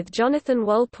research with Jonathan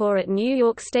Wolpaw at New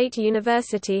York State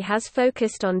University has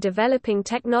focused on developing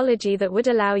technology that would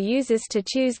allow users to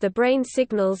choose the brain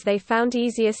signals they found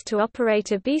easiest to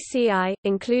operate a BCI,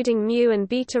 including mu and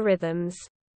beta rhythms.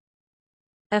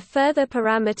 A further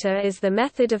parameter is the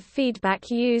method of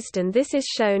feedback used, and this is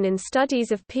shown in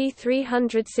studies of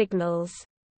P300 signals.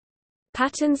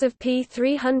 Patterns of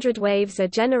P300 waves are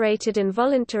generated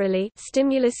involuntarily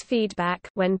stimulus feedback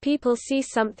when people see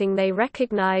something they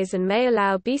recognize and may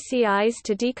allow BCIs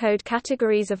to decode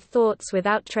categories of thoughts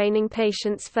without training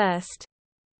patients first.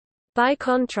 By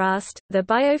contrast, the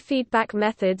biofeedback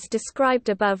methods described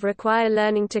above require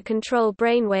learning to control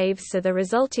brain waves so the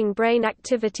resulting brain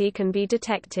activity can be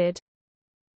detected.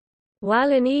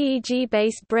 While an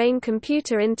EEG-based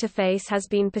brain-computer interface has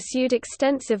been pursued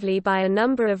extensively by a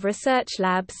number of research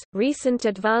labs, recent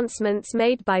advancements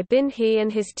made by Bin He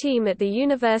and his team at the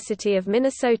University of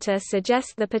Minnesota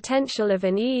suggest the potential of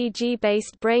an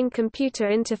EEG-based brain-computer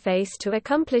interface to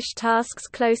accomplish tasks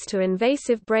close to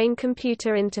invasive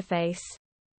brain-computer interface.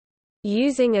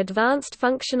 Using advanced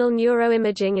functional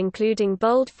neuroimaging including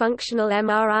bold functional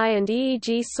MRI and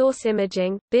EEG source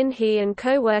imaging, Bin He and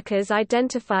co-workers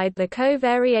identified the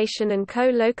co-variation and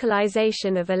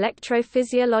co-localization of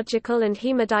electrophysiological and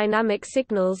hemodynamic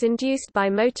signals induced by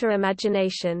motor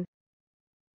imagination.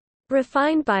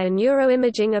 Refined by a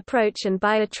neuroimaging approach and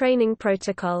by a training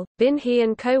protocol, Bin He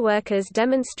and co-workers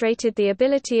demonstrated the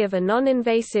ability of a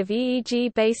non-invasive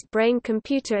EEG-based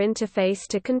brain-computer interface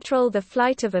to control the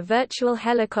flight of a virtual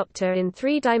helicopter in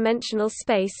three-dimensional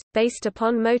space, based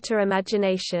upon motor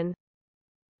imagination.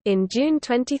 In June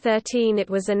 2013 it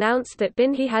was announced that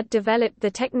BCI had developed the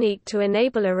technique to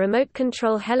enable a remote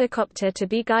control helicopter to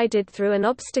be guided through an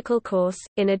obstacle course,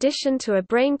 in addition to a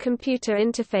brain-computer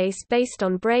interface based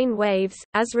on brain waves,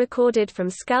 as recorded from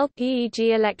scalp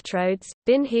EEG electrodes.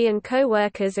 BCI and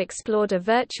co-workers explored a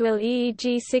virtual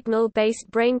EEG signal-based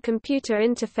brain-computer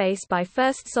interface by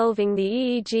first solving the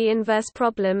EEG inverse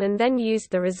problem and then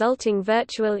used the resulting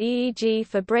virtual EEG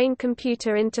for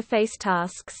brain-computer interface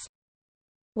tasks.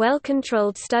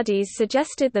 Well-controlled studies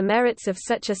suggested the merits of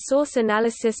such a source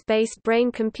analysis-based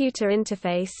brain-computer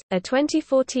interface. A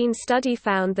 2014 study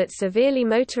found that severely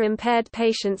motor-impaired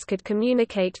patients could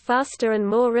communicate faster and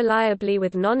more reliably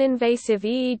with non-invasive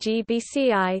EEG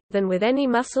BCI than with any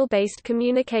muscle-based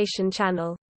communication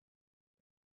channel.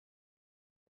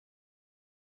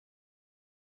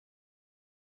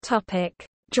 Topic: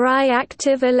 Dry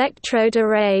active electrode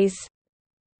arrays.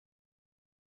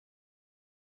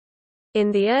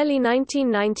 In the early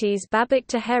 1990s, Babak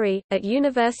Taheri, at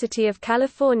University of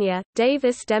California,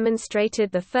 Davis demonstrated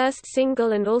the first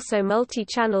single and also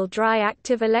multi-channel dry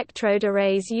active electrode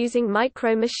arrays using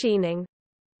micro-machining.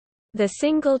 The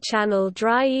single-channel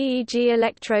dry EEG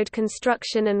electrode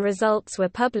construction and results were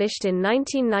published in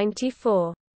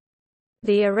 1994.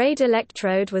 The arrayed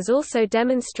electrode was also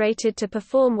demonstrated to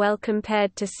perform well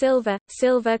compared to silver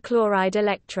chloride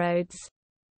electrodes.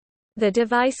 The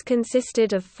device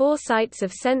consisted of 4 sites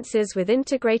of sensors with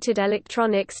integrated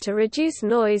electronics to reduce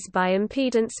noise by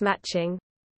impedance matching.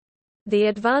 The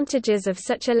advantages of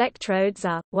such electrodes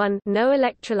are, 1 no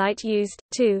electrolyte used,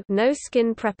 2 no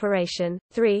skin preparation,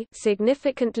 3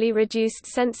 significantly reduced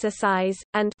sensor size,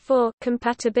 and 4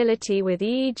 compatibility with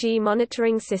EEG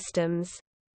monitoring systems.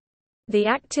 The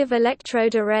active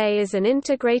electrode array is an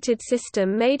integrated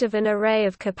system made of an array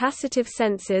of capacitive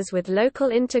sensors with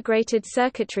local integrated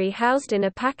circuitry housed in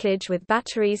a package with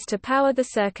batteries to power the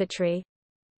circuitry.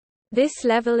 This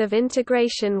level of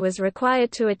integration was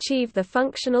required to achieve the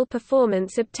functional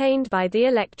performance obtained by the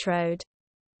electrode.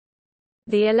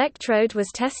 The electrode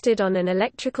was tested on an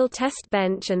electrical test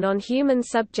bench and on human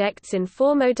subjects in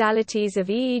 4 modalities of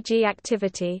EEG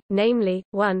activity, namely,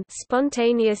 1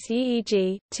 spontaneous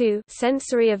EEG, 2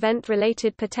 sensory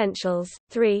event-related potentials,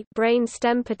 3 brain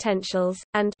stem potentials,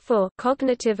 and 4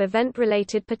 cognitive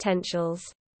event-related potentials.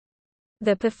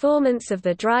 The performance of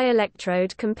the dry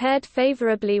electrode compared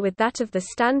favorably with that of the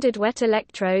standard wet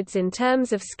electrodes in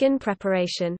terms of skin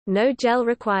preparation, no gel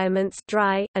requirements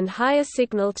dry, and higher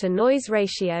signal-to-noise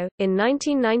ratio. In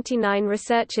 1999,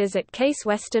 researchers at Case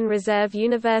Western Reserve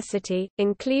University,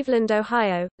 in Cleveland,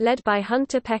 Ohio, led by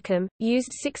Hunter Peckham,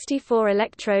 used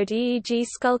 64-electrode EEG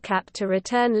skullcap to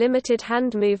return limited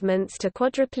hand movements to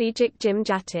quadriplegic Jim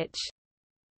Jatich.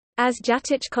 As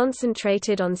Jatich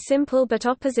concentrated on simple but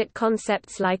opposite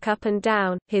concepts like up and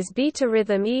down, his beta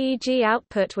rhythm EEG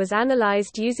output was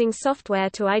analyzed using software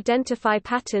to identify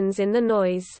patterns in the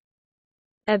noise.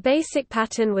 A basic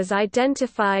pattern was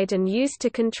identified and used to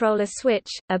control a switch.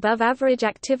 Above average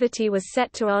activity was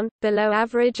set to on, below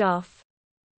average off.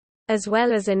 As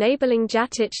well as enabling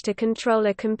Jatich to control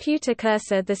a computer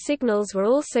cursor, the signals were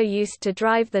also used to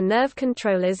drive the nerve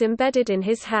controllers embedded in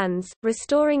his hands,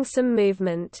 restoring some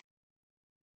movement.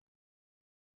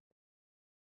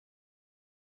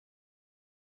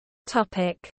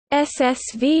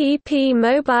 SSVEP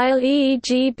mobile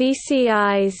EEG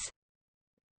BCIs.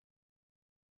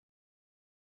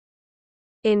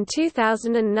 In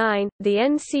 2009, the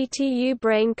NCTU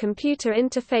brain-computer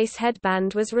interface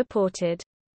headband was reported.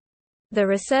 The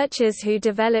researchers who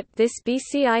developed this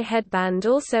BCI headband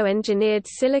also engineered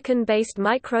silicon-based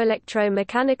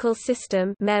microelectromechanical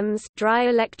system (MEMS) dry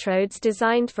electrodes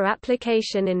designed for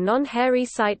application in non-hairy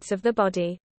sites of the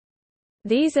body.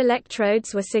 These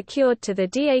electrodes were secured to the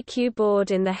DAQ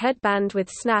board in the headband with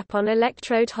snap-on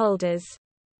electrode holders.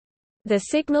 The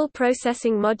signal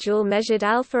processing module measured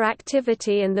alpha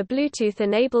activity and the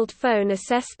Bluetooth-enabled phone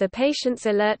assessed the patient's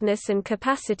alertness and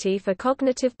capacity for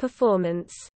cognitive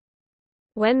performance.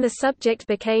 When the subject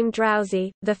became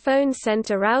drowsy, the phone sent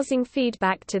a rousing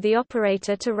feedback to the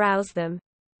operator to rouse them.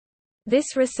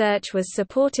 This research was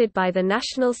supported by the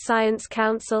National Science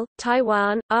Council,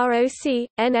 Taiwan, ROC,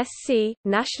 NSC,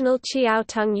 National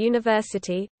Chiao-Tung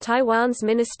University, Taiwan's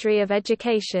Ministry of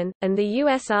Education, and the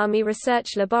U.S. Army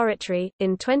Research Laboratory.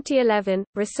 In 2011,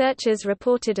 researchers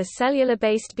reported a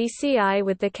cellular-based BCI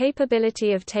with the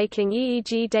capability of taking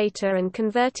EEG data and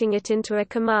converting it into a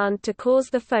command to cause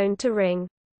the phone to ring.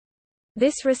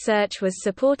 This research was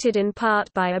supported in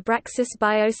part by Abraxas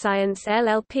Bioscience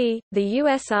LLP, the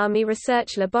U.S. Army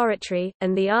Research Laboratory,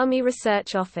 and the Army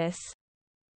Research Office.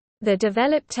 The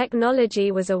developed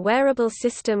technology was a wearable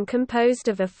system composed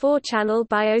of a 4-channel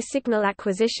biosignal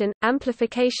acquisition,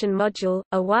 amplification module,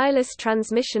 a wireless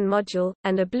transmission module,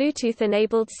 and a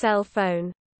Bluetooth-enabled cell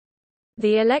phone.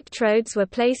 The electrodes were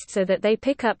placed so that they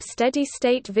pick up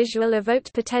steady-state visual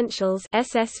evoked potentials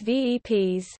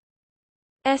 (SSVEPs).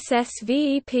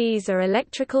 SSVEPs are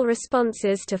electrical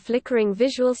responses to flickering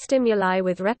visual stimuli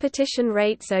with repetition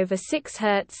rates over 6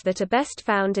 Hz that are best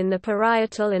found in the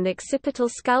parietal and occipital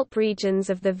scalp regions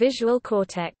of the visual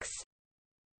cortex.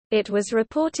 It was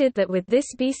reported that with this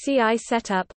BCI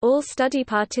setup, all study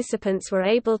participants were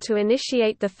able to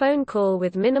initiate the phone call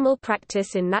with minimal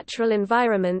practice in natural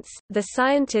environments. The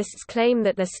scientists claim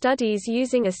that their studies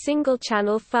using a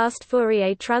single-channel fast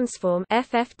Fourier transform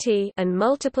 (FFT) and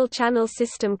multiple-channel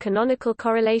system canonical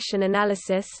correlation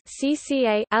analysis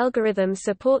 (CCA) algorithm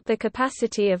support the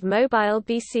capacity of mobile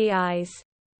BCIs.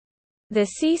 The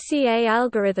CCA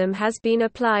algorithm has been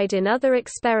applied in other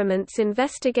experiments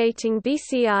investigating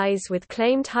BCIs with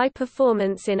claimed high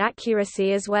performance in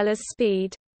accuracy as well as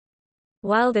speed.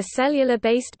 While the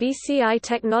cellular-based BCI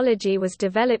technology was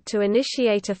developed to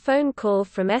initiate a phone call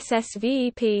from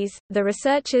SSVEPs, the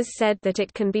researchers said that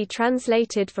it can be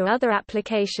translated for other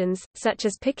applications, such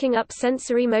as picking up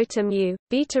sensory motor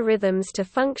mu/beta rhythms to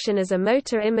function as a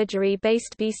motor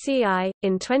imagery-based BCI.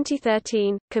 In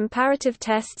 2013, comparative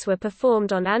tests were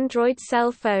performed on Android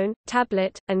cell phone,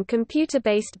 tablet, and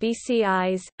computer-based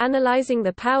BCIs, analyzing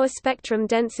the power spectrum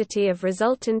density of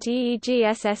resultant EEG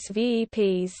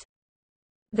SSVEPs.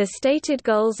 The stated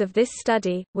goals of this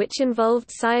study, which involved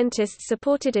scientists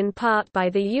supported in part by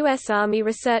the U.S. Army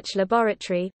Research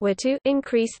Laboratory, were to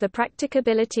increase the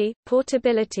practicability,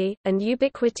 portability, and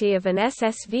ubiquity of an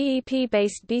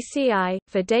SSVEP-based BCI,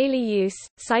 for daily use.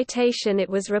 Citation: It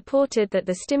was reported that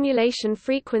the stimulation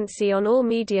frequency on all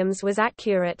mediums was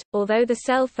accurate, although the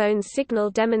cell phone's signal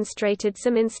demonstrated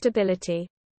some instability.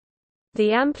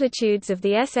 The amplitudes of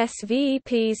the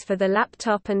SSVEPs for the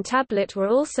laptop and tablet were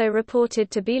also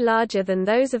reported to be larger than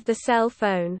those of the cell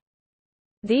phone.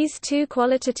 These two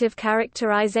qualitative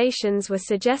characterizations were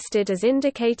suggested as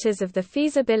indicators of the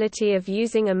feasibility of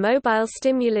using a mobile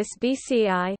stimulus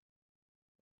BCI.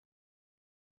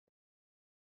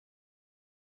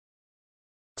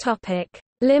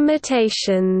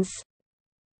 Limitations.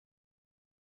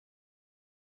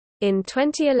 In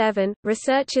 2011,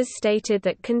 researchers stated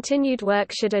that continued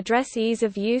work should address ease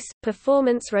of use,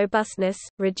 performance robustness,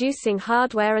 reducing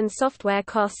hardware and software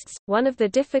costs. One of the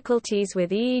difficulties with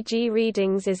EEG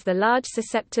readings is the large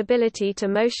susceptibility to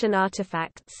motion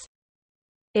artifacts.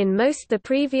 In most the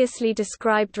previously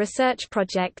described research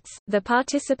projects, the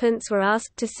participants were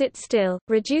asked to sit still,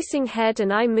 reducing head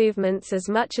and eye movements as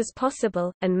much as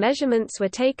possible, and measurements were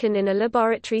taken in a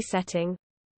laboratory setting.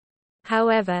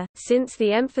 However, since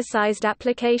the emphasized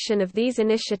application of these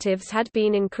initiatives had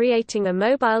been in creating a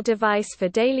mobile device for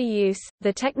daily use,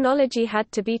 the technology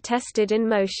had to be tested in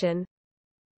motion.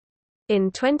 In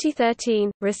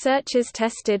 2013, researchers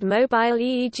tested mobile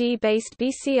EEG-based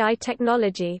BCI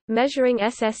technology, measuring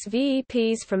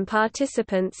SSVEPs from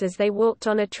participants as they walked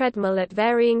on a treadmill at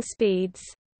varying speeds.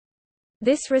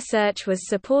 This research was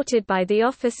supported by the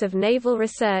Office of Naval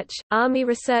Research, Army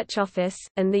Research Office,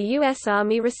 and the U.S.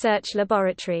 Army Research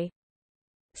Laboratory.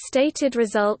 Stated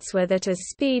results were that as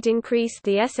speed increased,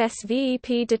 the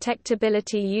SSVEP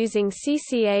detectability using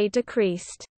CCA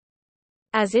decreased.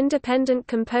 As independent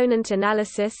component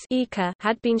analysis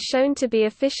had been shown to be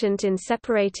efficient in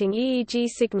separating EEG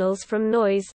signals from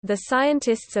noise, the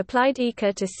scientists applied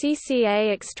ECA to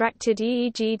CCA-extracted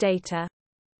EEG data.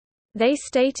 They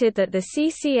stated that the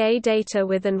CCA data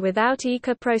with and without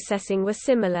ECA processing were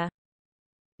similar.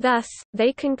 Thus,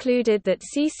 they concluded that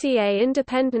CCA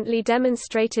independently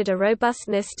demonstrated a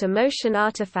robustness to motion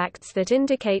artifacts that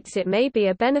indicates it may be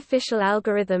a beneficial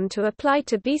algorithm to apply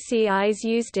to BCIs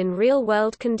used in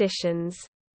real-world conditions.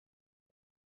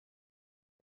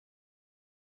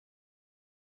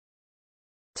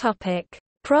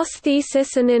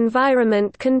 Prosthesis and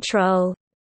environment control.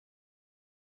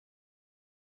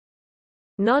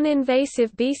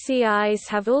 Non-invasive BCIs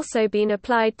have also been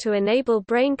applied to enable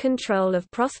brain control of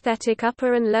prosthetic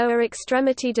upper and lower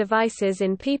extremity devices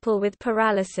in people with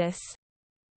paralysis.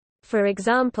 For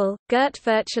example, Gert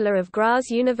Virchula of Graz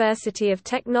University of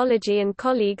Technology and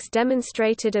colleagues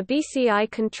demonstrated a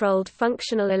BCI-controlled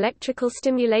functional electrical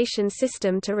stimulation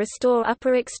system to restore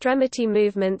upper extremity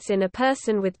movements in a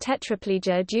person with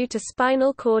tetraplegia due to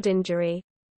spinal cord injury.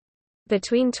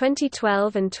 Between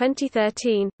 2012 and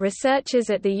 2013, researchers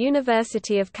at the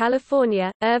University of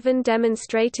California, Irvine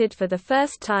demonstrated for the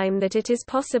first time that it is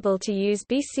possible to use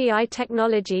BCI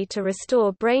technology to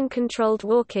restore brain-controlled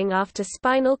walking after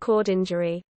spinal cord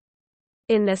injury.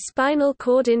 In their spinal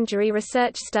cord injury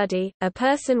research study, a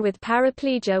person with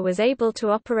paraplegia was able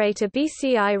to operate a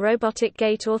BCI robotic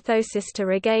gait orthosis to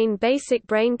regain basic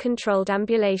brain-controlled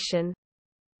ambulation.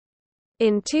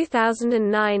 In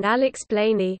 2009, Alex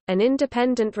Blaney, an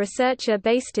independent researcher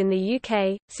based in the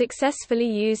UK, successfully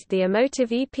used the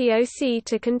Emotive EPOC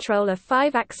to control a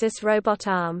 5-axis robot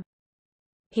arm.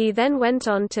 He then went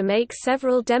on to make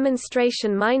several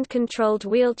demonstration mind-controlled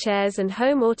wheelchairs and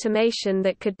home automation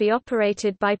that could be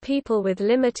operated by people with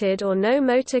limited or no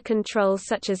motor control,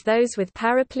 such as those with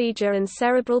paraplegia and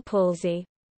cerebral palsy.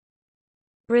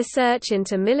 Research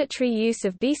into military use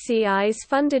of BCIs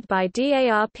funded by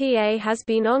DARPA has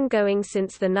been ongoing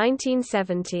since the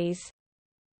 1970s.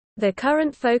 The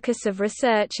current focus of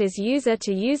research is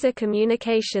user-to-user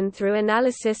communication through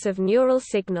analysis of neural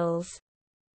signals.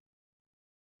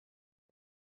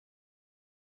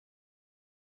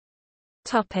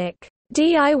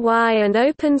 DIY and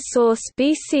open-source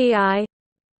BCI.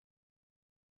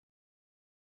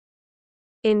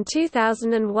 In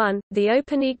 2001, the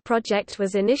OpenEEG project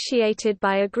was initiated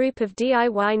by a group of DIY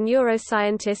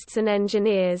neuroscientists and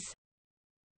engineers.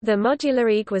 The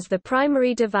modular EEG was the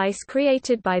primary device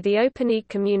created by the OpenEEG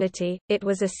community. It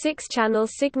was a 6-channel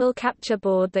signal capture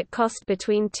board that cost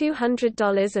between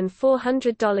 $200 and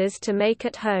 $400 to make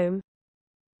at home.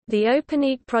 The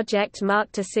OpenEEG project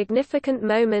marked a significant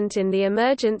moment in the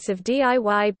emergence of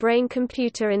DIY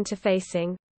brain-computer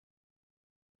interfacing.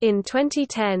 In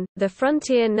 2010, the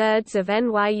Frontier Nerds of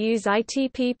NYU's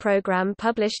ITP program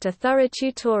published a thorough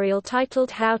tutorial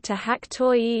titled How to Hack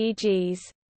Toy EEGs.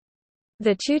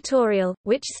 The tutorial,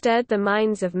 which stirred the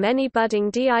minds of many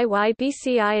budding DIY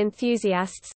BCI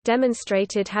enthusiasts,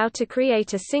 demonstrated how to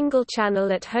create a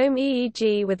single-channel at-home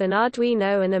EEG with an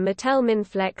Arduino and a Mattel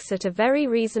Minflex at a very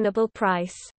reasonable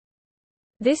price.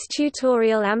 This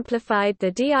tutorial amplified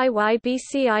the DIY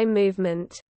BCI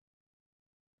movement.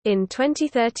 In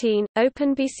 2013,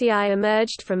 OpenBCI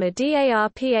emerged from a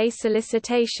DARPA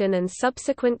solicitation and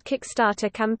subsequent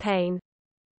Kickstarter campaign.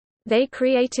 They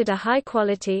created a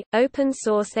high-quality,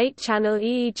 open-source 8-channel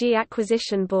EEG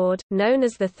acquisition board, known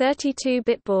as the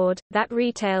 32-bit board, that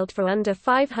retailed for under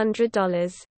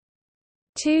 $500.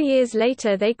 2 years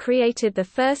later they created the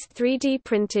first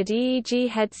 3D-printed EEG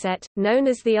headset, known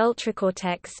as the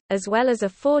UltraCortex, as well as a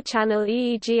 4-channel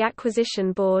EEG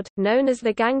acquisition board, known as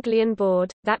the Ganglion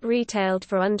board, that retailed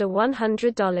for under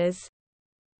 $100.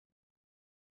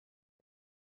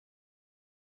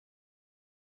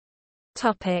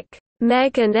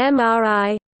 MEG and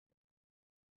MRI.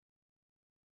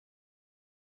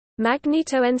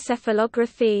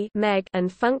 Magnetoencephalography (MEG)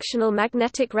 and functional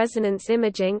magnetic resonance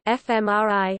imaging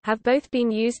 (fMRI) have both been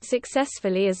used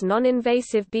successfully as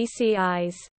non-invasive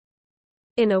BCIs.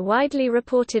 In a widely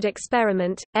reported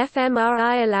experiment,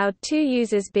 fMRI allowed 2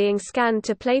 users being scanned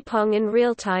to play Pong in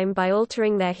real time by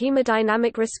altering their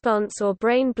hemodynamic response or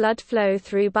brain blood flow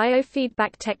through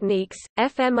biofeedback techniques.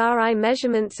 fMRI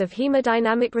measurements of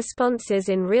hemodynamic responses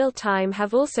in real time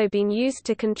have also been used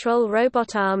to control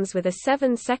robot arms with a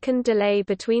 7-second delay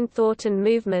between thought and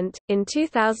movement. In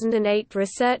 2008,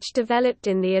 research developed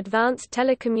in the Advanced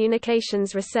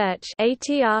Telecommunications Research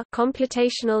 (ATR)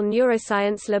 Computational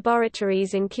Neuroscience Laboratories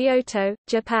in Kyoto,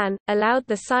 Japan, allowed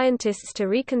the scientists to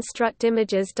reconstruct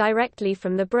images directly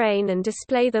from the brain and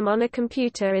display them on a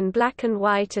computer in black and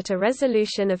white at a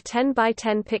resolution of 10 by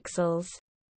 10 pixels.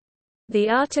 The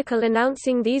article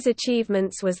announcing these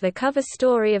achievements was the cover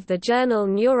story of the journal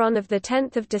Neuron of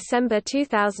 10 December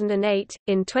 2008.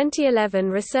 In 2011,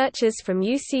 researchers from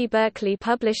UC Berkeley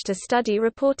published a study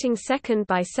reporting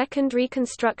second-by-second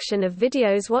reconstruction of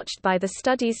videos watched by the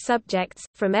study's subjects,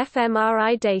 from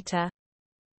fMRI data.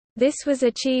 This was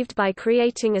achieved by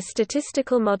creating a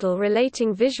statistical model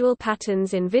relating visual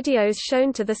patterns in videos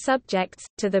shown to the subjects,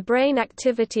 to the brain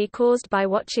activity caused by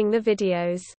watching the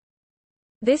videos.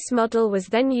 This model was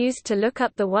then used to look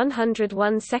up the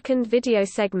 101-second video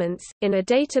segments, in a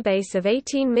database of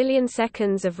 18 million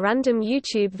seconds of random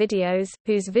YouTube videos,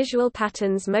 whose visual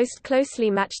patterns most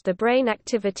closely matched the brain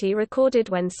activity recorded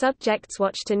when subjects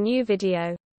watched a new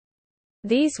video.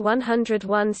 These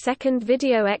 101-second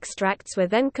video extracts were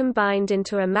then combined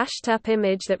into a mashed-up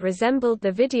image that resembled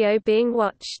the video being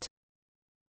watched.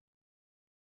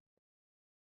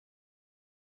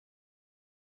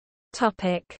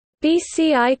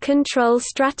 BCI control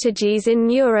strategies in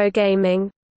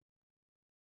neurogaming.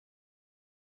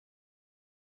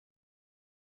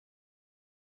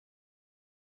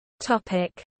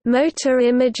 Motor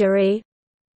imagery.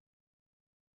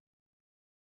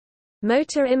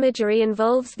 Motor imagery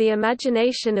involves the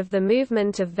imagination of the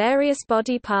movement of various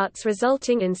body parts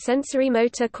resulting in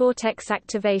sensory-motor cortex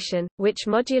activation, which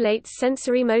modulates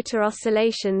sensory-motor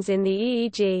oscillations in the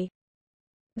EEG.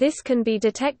 This can be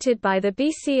detected by the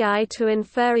BCI to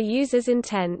infer a user's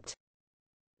intent.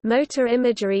 Motor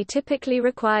imagery typically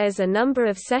requires a number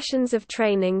of sessions of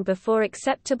training before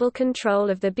acceptable control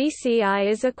of the BCI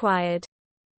is acquired.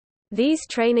 These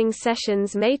training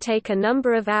sessions may take a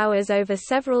number of hours over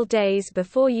several days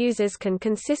before users can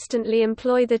consistently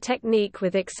employ the technique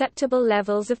with acceptable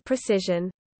levels of precision.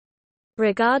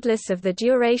 Regardless of the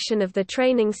duration of the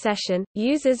training session,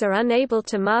 users are unable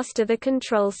to master the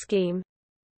control scheme.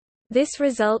 This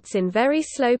results in very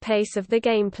slow pace of the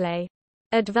gameplay.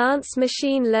 Advanced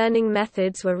machine learning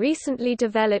methods were recently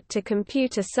developed to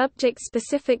compute a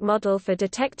subject-specific model for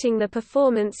detecting the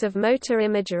performance of motor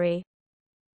imagery.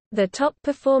 The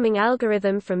top-performing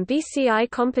algorithm from BCI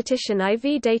competition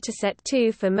IV dataset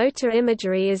 2 for motor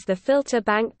imagery is the filter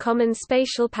bank common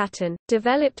spatial pattern,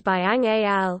 developed by Ang et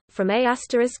al., from A**,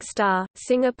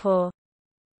 Singapore.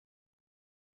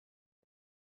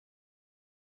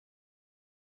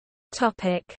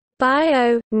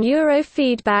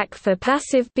 Neurofeedback for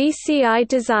passive BCI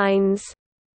designs.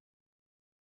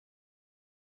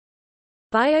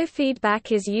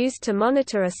 Biofeedback is used to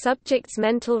monitor a subject's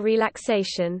mental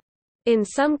relaxation. In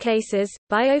some cases,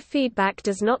 biofeedback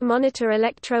does not monitor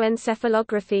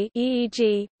electroencephalography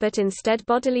 (EEG), but instead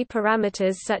bodily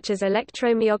parameters such as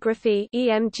electromyography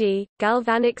 (EMG),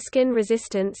 galvanic skin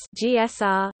resistance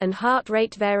 (GSR), and heart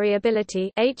rate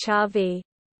variability (HRV).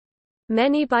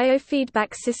 Many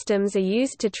biofeedback systems are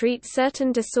used to treat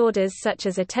certain disorders such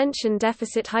as attention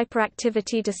deficit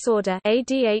hyperactivity disorder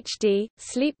 (ADHD),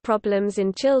 sleep problems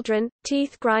in children,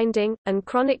 teeth grinding, and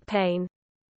chronic pain.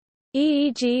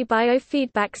 EEG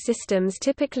biofeedback systems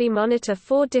typically monitor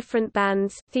 4 different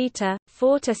bands: theta,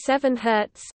 4 to 7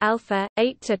 Hz, alpha,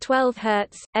 8 to 12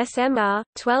 Hz, SMR,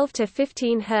 12 to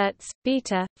 15 Hz,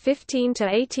 beta, 15 to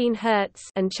 18 Hz,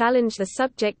 and challenge the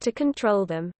subject to control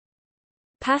them.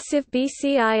 Passive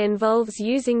BCI involves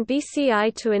using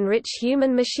BCI to enrich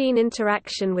human-machine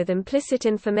interaction with implicit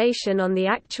information on the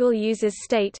actual user's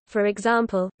state, for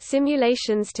example,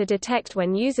 simulations to detect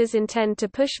when users intend to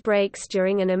push brakes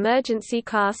during an emergency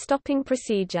car stopping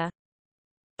procedure.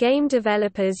 Game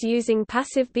developers using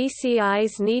passive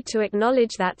BCIs need to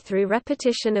acknowledge that through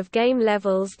repetition of game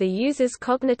levels the user's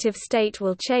cognitive state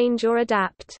will change or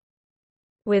adapt.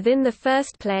 Within the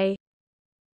first play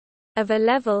of a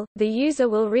level, the user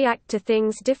will react to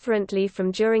things differently from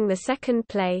during the second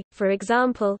play. For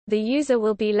example, the user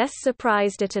will be less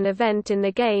surprised at an event in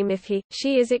the game if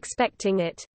she is expecting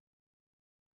it.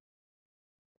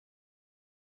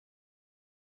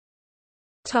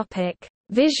 Topic: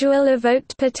 Visual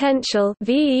evoked potential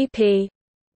 (VEP).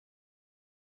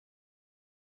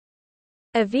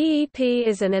 A VEP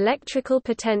is an electrical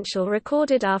potential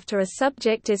recorded after a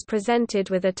subject is presented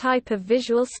with a type of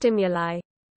visual stimuli.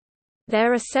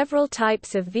 There are several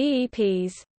types of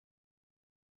VEPs.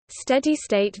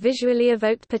 Steady-state visually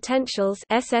evoked potentials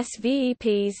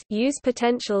 (SSVEPs) use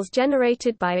potentials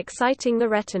generated by exciting the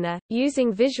retina,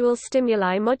 using visual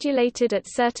stimuli modulated at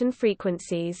certain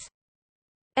frequencies.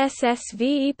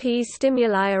 SSVEP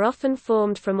stimuli are often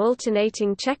formed from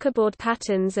alternating checkerboard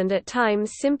patterns and at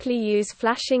times simply use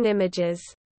flashing images.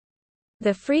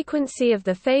 The frequency of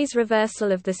the phase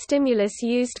reversal of the stimulus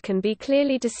used can be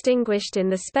clearly distinguished in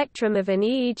the spectrum of an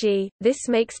EEG. This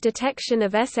makes detection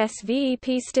of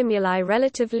SSVEP stimuli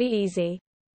relatively easy.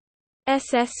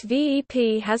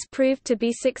 SSVEP has proved to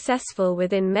be successful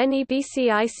within many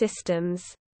BCI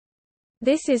systems.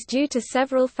 This is due to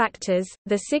several factors.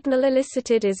 The signal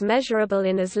elicited is measurable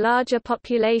in as large a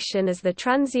population as the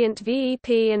transient VEP,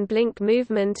 and blink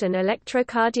movement and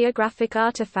electrocardiographic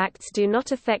artifacts do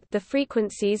not affect the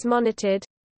frequencies monitored.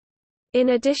 In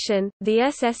addition, the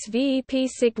SSVEP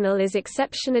signal is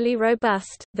exceptionally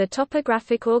robust. The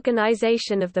topographic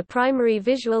organization of the primary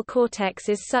visual cortex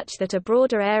is such that a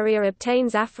broader area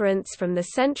obtains afferents from the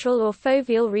central or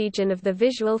foveal region of the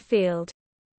visual field.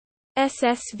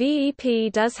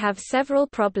 SSVEP does have several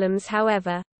problems,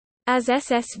 however. As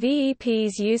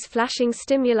SSVEPs use flashing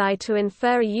stimuli to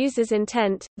infer a user's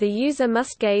intent, the user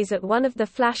must gaze at one of the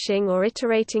flashing or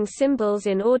iterating symbols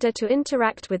in order to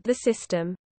interact with the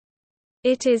system.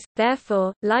 It is,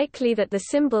 therefore, likely that the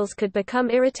symbols could become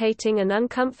irritating and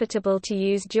uncomfortable to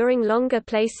use during longer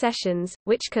play sessions,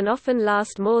 which can often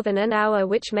last more than an hour,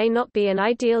 which may not be an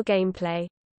ideal gameplay.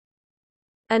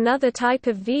 Another type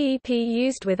of VEP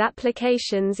used with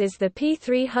applications is the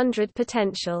P300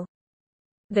 potential.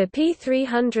 The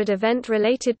P300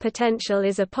 event-related potential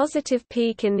is a positive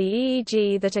peak in the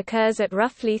EEG that occurs at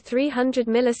roughly 300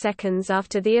 milliseconds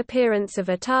after the appearance of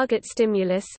a target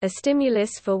stimulus, a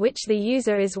stimulus for which the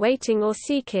user is waiting or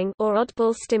seeking, or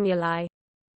oddball stimuli.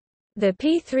 The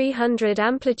P300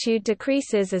 amplitude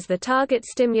decreases as the target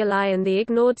stimuli and the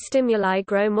ignored stimuli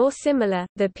grow more similar.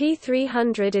 The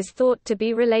P300 is thought to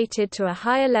be related to a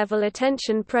higher level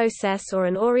attention process or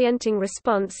an orienting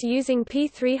response. Using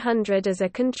P300 as a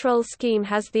control scheme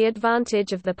has the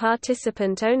advantage of the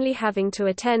participant only having to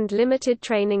attend limited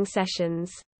training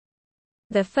sessions.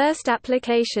 The first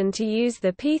application to use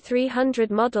the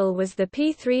P300 model was the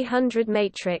P300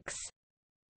 matrix.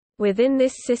 Within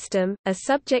this system, a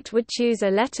subject would choose a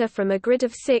letter from a grid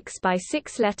of 6 by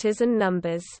 6 letters and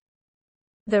numbers.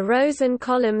 The rows and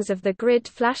columns of the grid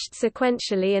flashed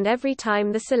sequentially, and every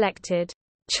time the selected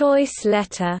choice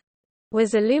letter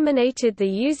was illuminated, the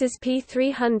user's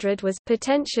P300 was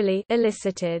potentially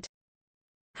elicited.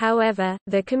 However,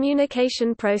 the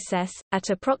communication process,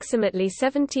 at approximately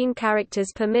 17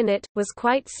 characters per minute, was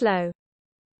quite slow.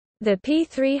 The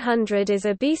P300 is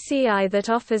a BCI that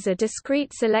offers a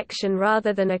discrete selection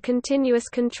rather than a continuous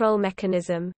control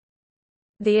mechanism.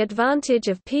 The advantage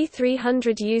of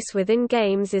P300 use within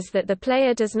games is that the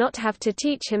player does not have to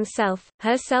teach herself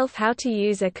how to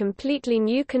use a completely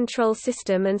new control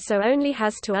system, and so only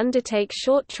has to undertake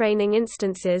short training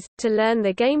instances, to learn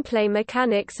the gameplay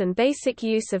mechanics and basic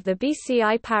use of the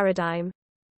BCI paradigm.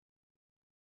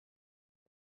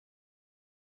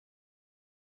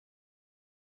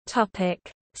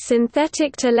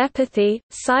 Synthetic telepathy,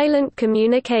 silent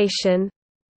communication.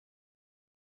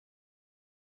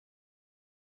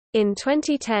 In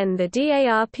 2010, the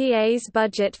DARPA's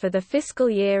budget for the fiscal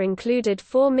year included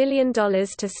 $4 million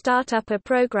to start up a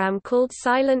program called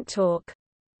Silent Talk.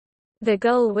 The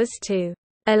goal was to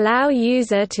allow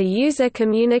user-to-user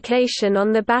communication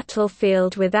on the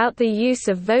battlefield without the use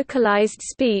of vocalized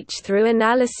speech through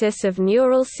analysis of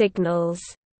neural signals.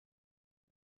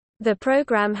 The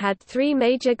program had three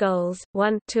major goals: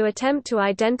 1, to attempt to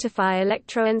identify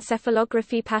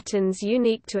electroencephalography patterns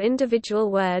unique to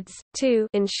individual words; 2,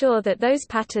 ensure that those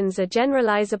patterns are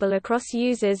generalizable across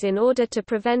users in order to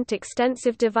prevent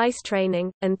extensive device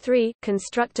training; and 3,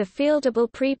 construct a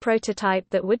fieldable pre-prototype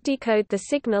that would decode the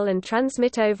signal and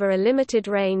transmit over a limited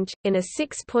range. In a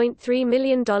 $6.3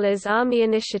 million Army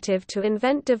initiative to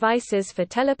invent devices for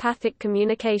telepathic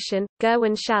communication,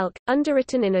 Gerwin Schalk,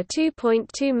 underwritten in a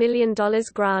 $2.2 million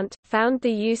grant, found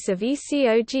the use of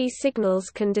ECOG signals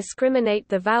can discriminate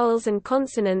the vowels and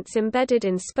consonants embedded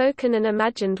in spoken and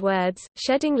imagined words,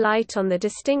 shedding light on the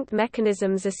distinct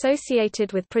mechanisms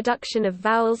associated with production of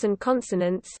vowels and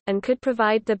consonants, and could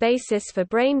provide the basis for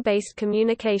brain-based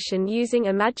communication using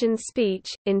imagined speech.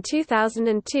 In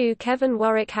 2002, Kevin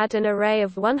Warwick had an array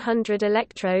of 100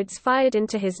 electrodes fired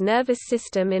into his nervous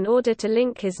system in order to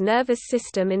link his nervous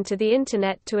system into the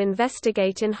Internet to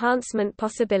investigate enhancement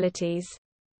possibilities.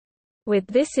 With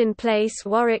this in place,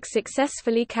 Warwick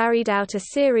successfully carried out a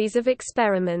series of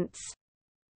experiments.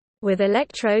 With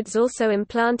electrodes also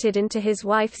implanted into his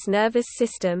wife's nervous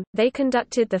system, they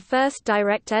conducted the first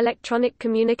direct electronic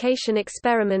communication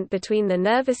experiment between the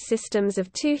nervous systems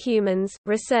of two humans.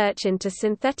 Research into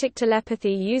synthetic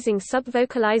telepathy using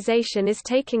subvocalization is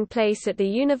taking place at the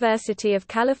University of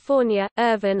California,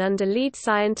 Irvine under lead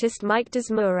scientist Mike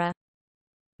Desmura.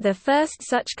 The first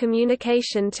such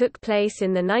communication took place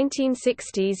in the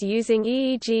 1960s using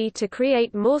EEG to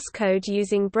create Morse code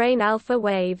using brain alpha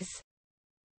waves.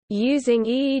 Using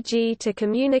EEG to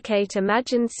communicate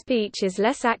imagined speech is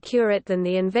less accurate than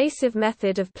the invasive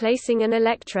method of placing an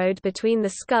electrode between the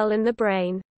skull and the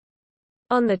brain.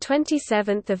 On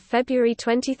 27 February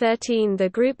 2013, the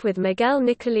group with Miguel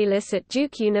Nicolelis at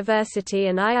Duke University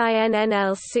and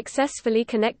IINNL successfully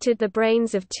connected the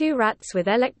brains of two rats with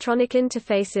electronic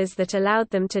interfaces that allowed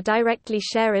them to directly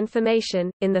share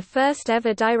information, in the first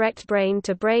ever direct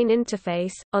brain-to-brain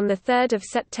interface. On 3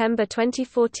 September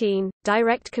 2014,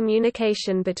 direct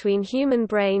communication between human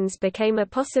brains became a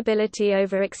possibility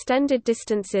over extended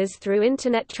distances through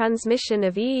Internet transmission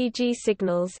of EEG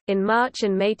signals. In March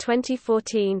and May 2014,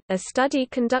 a study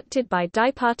conducted by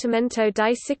Dipartimento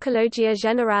di Psicologia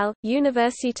Generale,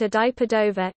 Università di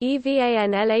Padova,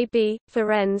 EVANLAB,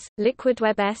 Firenze,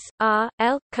 Liquidweb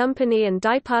S.R.L. Company and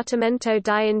Dipartimento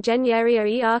di Ingegneria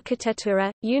e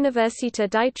Architettura, Università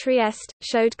di Trieste,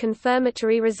 showed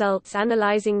confirmatory results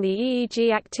analyzing the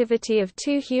EEG activity of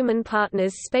two human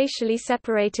partners spatially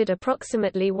separated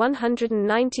approximately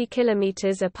 190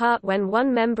 km apart when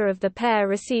one member of the pair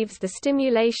receives the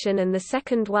stimulation and the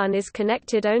second one is connected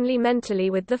only mentally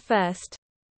with the first.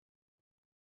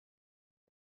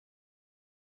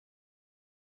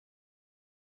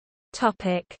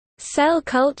 Cell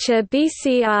culture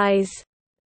BCIs.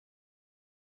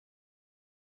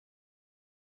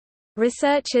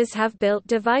 Researchers have built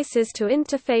devices to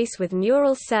interface with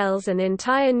neural cells and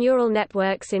entire neural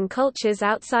networks in cultures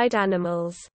outside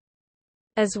animals.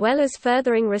 As well as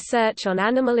furthering research on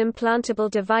animal implantable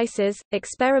devices,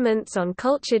 experiments on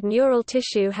cultured neural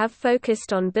tissue have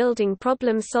focused on building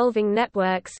problem-solving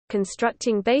networks,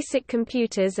 constructing basic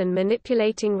computers and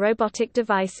manipulating robotic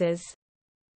devices.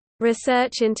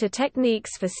 Research into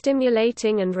techniques for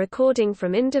stimulating and recording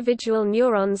from individual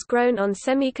neurons grown on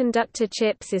semiconductor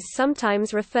chips is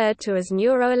sometimes referred to as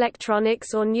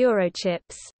neuroelectronics or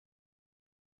neurochips.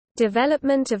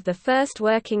 Development of the first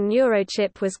working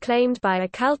neurochip was claimed by a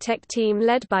Caltech team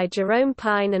led by Jerome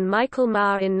Pine and Michael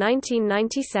Marr in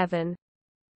 1997.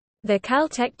 The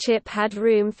Caltech chip had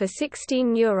room for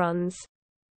 16 neurons.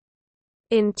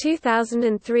 In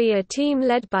 2003, a team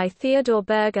led by Theodore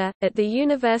Berger, at the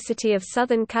University of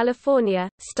Southern California,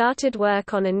 started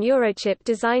work on a neurochip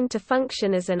designed to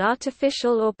function as an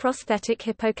artificial or prosthetic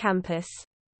hippocampus.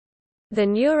 The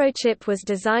neurochip was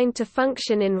designed to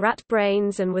function in rat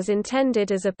brains and was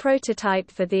intended as a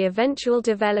prototype for the eventual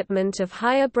development of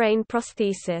higher brain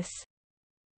prosthesis.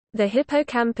 The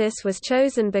hippocampus was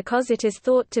chosen because it is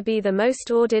thought to be the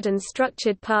most ordered and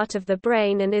structured part of the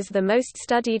brain and is the most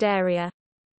studied area.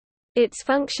 Its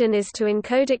function is to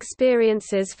encode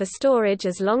experiences for storage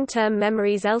as long-term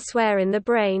memories elsewhere in the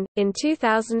brain. In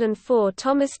 2004,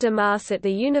 Thomas DeMaas at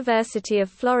the University of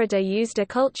Florida used a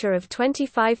culture of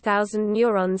 25,000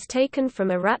 neurons taken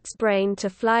from a rat's brain to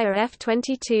fly a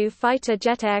F-22 fighter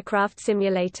jet aircraft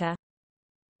simulator.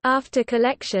 After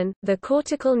collection, the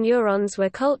cortical neurons were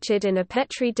cultured in a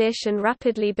petri dish and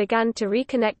rapidly began to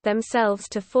reconnect themselves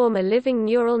to form a living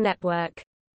neural network.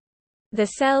 The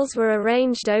cells were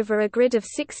arranged over a grid of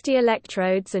 60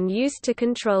 electrodes and used to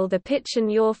control the pitch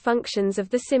and yaw functions of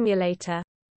the simulator.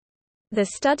 The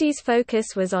study's focus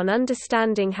was on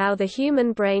understanding how the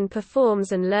human brain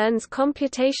performs and learns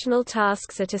computational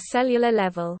tasks at a cellular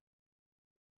level.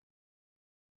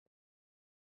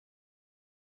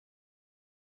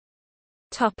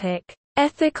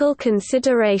 Ethical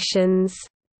considerations.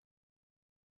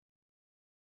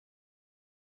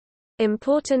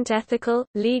 Important ethical,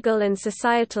 legal and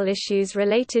societal issues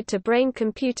related to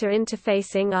brain-computer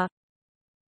interfacing are: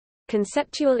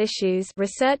 conceptual issues.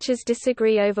 Researchers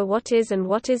disagree over what is and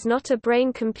what is not a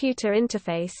brain-computer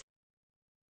interface.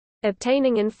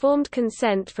 Obtaining informed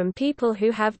consent from people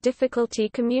who have difficulty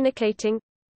communicating.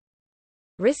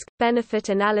 Risk-benefit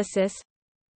analysis.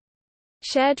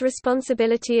 Shared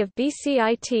responsibility of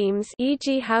BCI teams,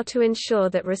 e.g. how to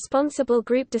ensure that responsible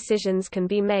group decisions can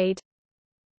be made.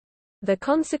 The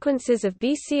consequences of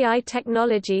BCI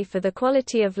technology for the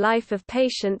quality of life of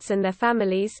patients and their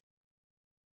families.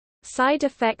 Side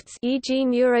effects, e.g.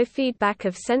 neurofeedback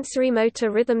of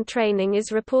sensory-motor rhythm training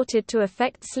is reported to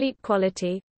affect sleep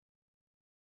quality.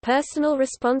 Personal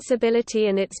responsibility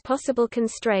and its possible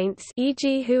constraints,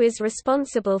 e.g. who is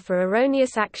responsible for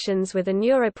erroneous actions with a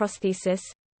neuroprosthesis.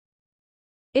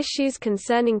 Issues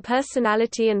concerning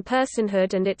personality and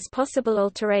personhood and its possible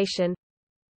alteration.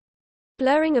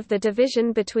 Blurring of the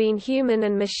division between human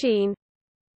and machine.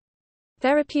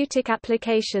 Therapeutic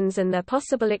applications and their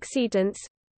possible exceedance.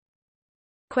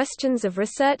 Questions of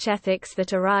research ethics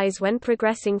that arise when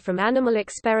progressing from animal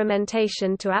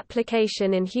experimentation to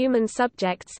application in human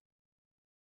subjects.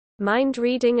 Mind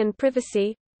reading and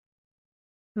privacy.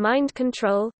 Mind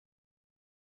control.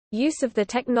 Use of the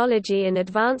technology in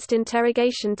advanced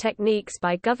interrogation techniques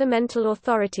by governmental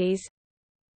authorities.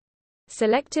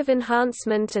 Selective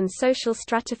enhancement and social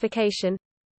stratification.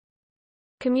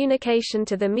 Communication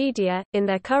to the media. In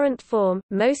their current form,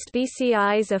 most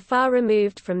BCIs are far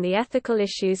removed from the ethical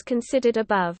issues considered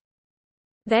above.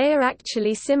 They are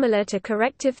actually similar to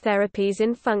corrective therapies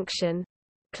in function.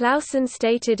 Clausen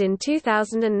stated in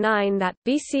 2009 that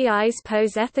BCIs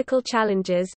pose ethical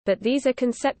challenges, but these are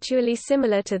conceptually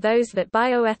similar to those that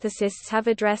bioethicists have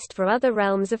addressed for other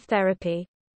realms of therapy.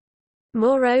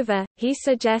 Moreover, he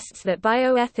suggests that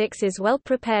bioethics is well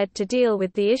prepared to deal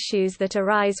with the issues that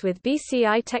arise with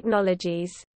BCI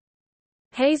technologies.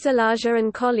 Hazelager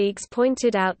and colleagues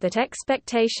pointed out that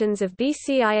expectations of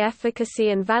BCI efficacy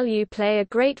and value play a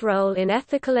great role in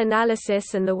ethical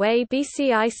analysis and the way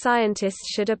BCI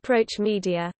scientists should approach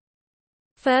media.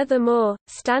 Furthermore,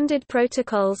 standard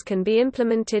protocols can be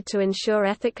implemented to ensure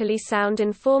ethically sound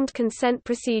informed consent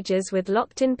procedures with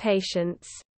locked-in patients.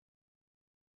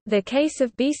 The case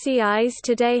of BCIs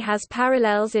today has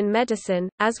parallels in medicine,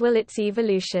 as will its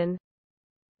evolution.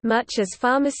 Much as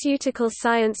pharmaceutical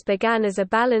science began as a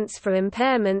balance for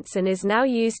impairments and is now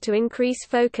used to increase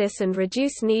focus and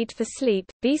reduce need for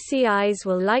sleep, BCIs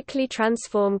will likely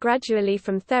transform gradually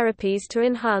from therapies to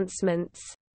enhancements.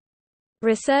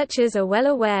 Researchers are well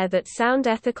aware that sound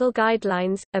ethical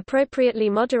guidelines, appropriately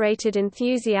moderated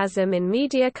enthusiasm in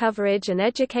media coverage and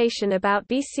education about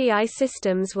BCI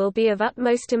systems will be of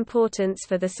utmost importance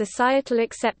for the societal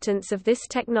acceptance of this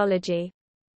technology.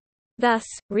 Thus,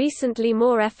 recently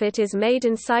more effort is made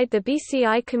inside the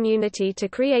BCI community to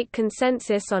create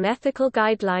consensus on ethical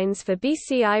guidelines for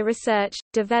BCI research,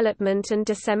 development and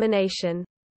dissemination.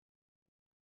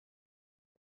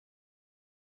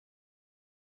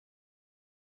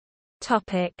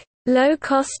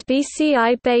 Low-cost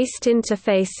BCI-based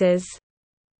interfaces.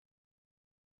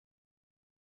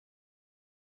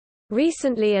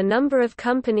 Recently a number of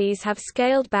companies have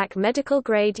scaled back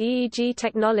medical-grade EEG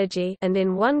technology and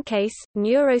in one case,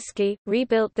 NeuroSky,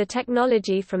 rebuilt the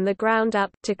technology from the ground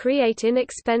up to create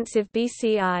inexpensive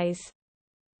BCIs.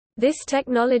 This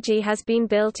technology has been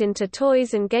built into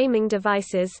toys and gaming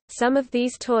devices. Some of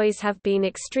these toys have been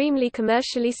extremely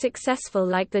commercially successful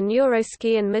like the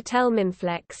NeuroSky and Mattel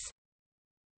Minflex.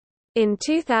 In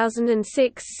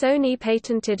 2006 Sony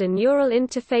patented a neural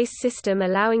interface system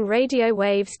allowing radio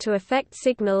waves to affect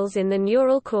signals in the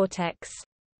neural cortex.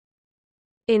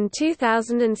 In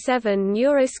 2007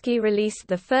 NeuroSky released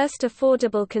the first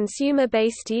affordable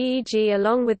consumer-based EEG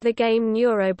along with the game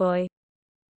NeuroBoy.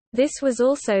 This was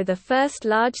also the first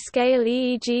large-scale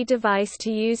EEG device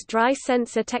to use dry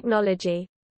sensor technology.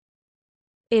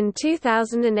 In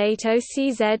 2008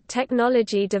 OCZ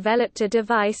Technology developed a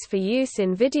device for use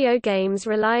in video games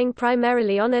relying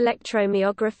primarily on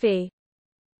electromyography.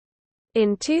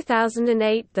 In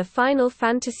 2008 the Final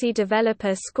Fantasy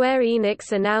developer Square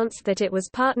Enix announced that it was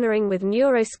partnering with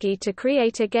NeuroSky to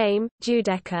create a game,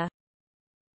 Judeka.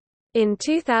 In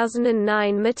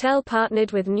 2009 Mattel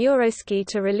partnered with NeuroSky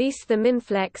to release the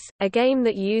Minflex, a game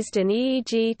that used an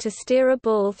EEG to steer a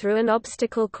ball through an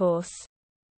obstacle course.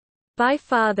 By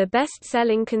far the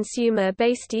best-selling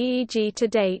consumer-based EEG to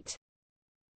date.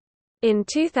 In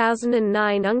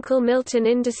 2009 Uncle Milton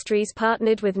Industries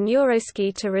partnered with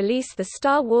NeuroSky to release the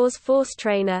Star Wars Force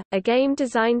Trainer, a game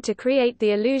designed to create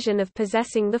the illusion of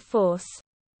possessing the Force.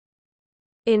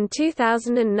 In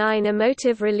 2009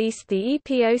 Emotive released the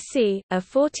EPOC, a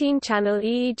 14-channel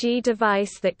EEG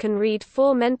device that can read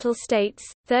 4 mental states,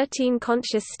 13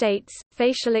 conscious states,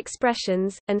 facial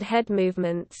expressions, and head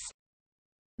movements.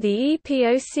 The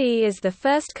EPOC is the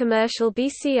first commercial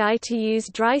BCI to use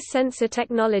dry sensor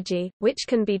technology, which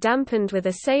can be dampened with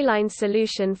a saline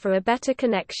solution for a better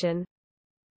connection.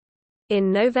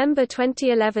 In November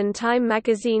 2011 Time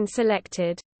magazine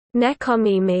selected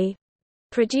Nekomimi,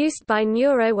 produced by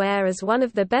NeuroWare, as one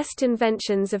of the best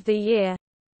inventions of the year.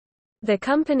 The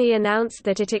company announced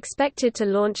that it expected to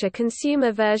launch a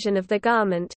consumer version of the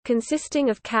garment, consisting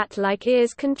of cat-like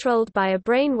ears controlled by a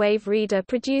brainwave reader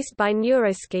produced by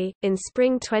NeuroSky, in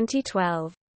spring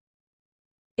 2012.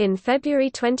 In February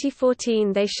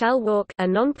 2014 They Shall Walk, a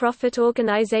non-profit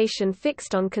organization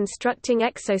fixed on constructing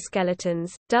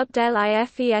exoskeletons, dubbed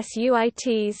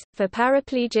LIFESUITs, for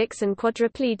paraplegics and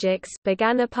quadriplegics,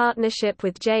 began a partnership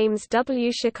with James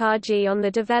W. Shikagi on the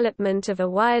development of a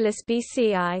wireless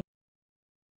BCI.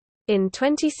 In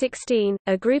 2016,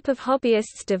 a group of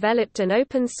hobbyists developed an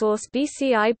open-source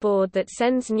BCI board that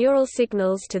sends neural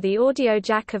signals to the audio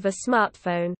jack of a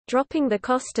smartphone, dropping the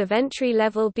cost of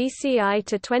entry-level BCI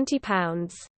to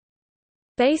 £20.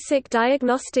 Basic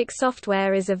diagnostic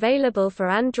software is available for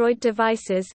Android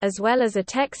devices, as well as a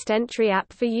text entry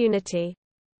app for Unity.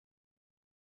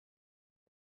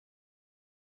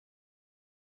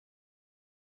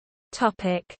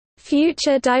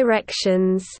 Future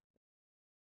directions.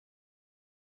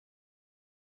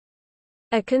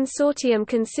 A consortium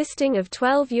consisting of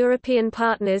 12 European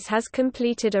partners has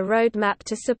completed a roadmap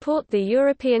to support the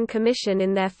European Commission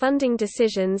in their funding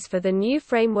decisions for the new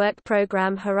framework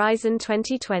programme Horizon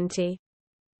 2020.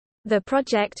 The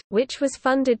project, which was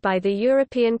funded by the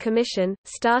European Commission,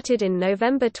 started in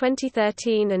November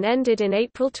 2013 and ended in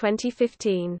April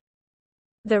 2015.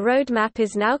 The roadmap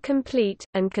is now complete,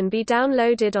 and can be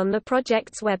downloaded on the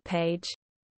project's webpage.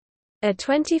 A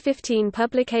 2015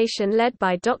 publication led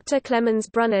by Dr. Clemens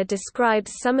Brunner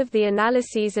describes some of the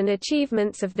analyses and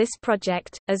achievements of this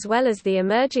project, as well as the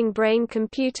emerging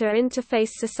Brain-Computer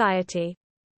Interface Society.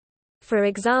 For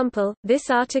example, this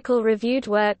article reviewed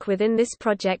work within this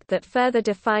project that further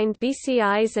defined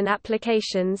BCIs and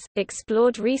applications,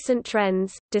 explored recent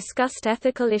trends, discussed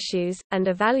ethical issues, and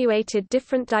evaluated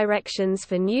different directions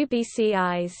for new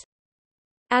BCIs.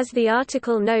 As the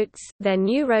article notes, their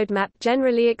new roadmap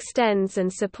generally extends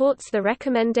and supports the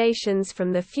recommendations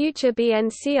from the Future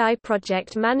BNCI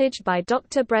project managed by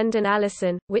Dr. Brendan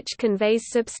Allison, which conveys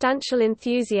substantial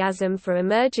enthusiasm for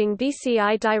emerging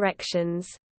BCI directions.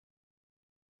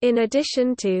 In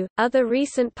addition to, other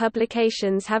recent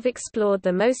publications have explored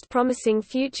the most promising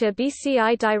future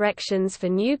BCI directions for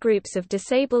new groups of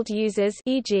disabled users,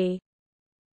 e.g.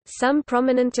 Some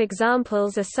prominent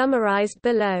examples are summarized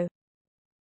below.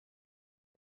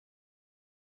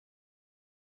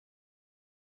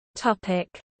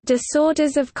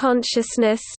 Disorders of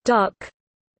consciousness (DOC).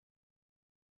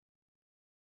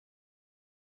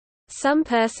 Some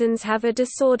persons have a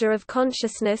disorder of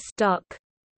consciousness (DOC).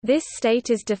 This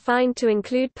state is defined to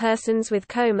include persons with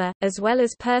coma, as well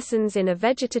as persons in a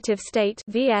vegetative state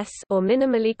 (VS) or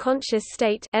minimally conscious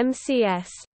state (MCS).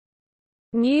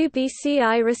 New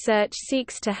BCI research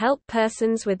seeks to help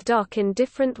persons with DOC in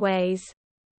different ways.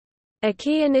 A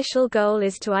key initial goal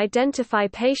is to identify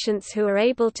patients who are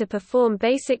able to perform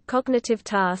basic cognitive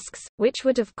tasks, which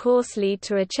would of course lead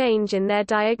to a change in their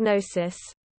diagnosis.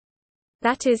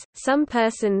 That is, some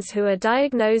persons who are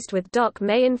diagnosed with DOC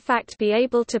may in fact be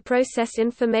able to process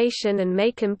information and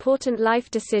make important life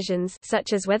decisions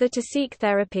such as whether to seek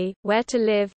therapy, where to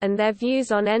live, and their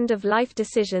views on end-of-life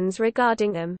decisions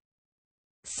regarding them.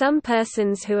 Some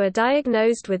persons who are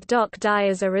diagnosed with DOC die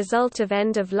as a result of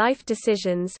end-of-life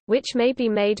decisions, which may be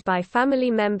made by family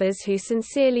members who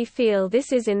sincerely feel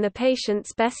this is in the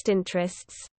patient's best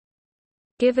interests.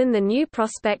 Given the new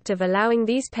prospect of allowing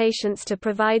these patients to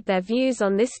provide their views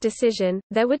on this decision,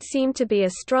 there would seem to be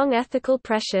a strong ethical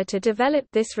pressure to develop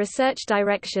this research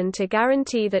direction to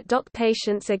guarantee that DOC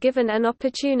patients are given an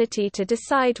opportunity to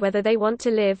decide whether they want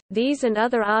to live. These and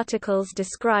other articles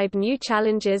describe new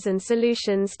challenges and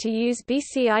solutions to use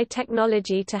BCI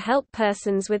technology to help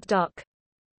persons with DOC.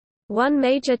 One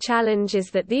major challenge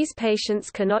is that these patients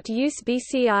cannot use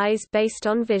BCIs based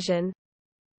on vision.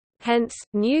 Hence,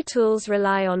 new tools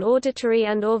rely on auditory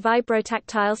and/or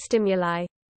vibrotactile stimuli.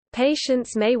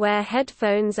 Patients may wear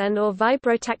headphones and/or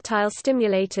vibrotactile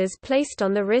stimulators placed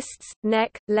on the wrists,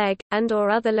 neck, leg,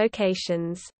 and/or other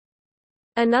locations.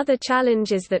 Another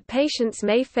challenge is that patients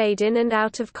may fade in and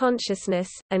out of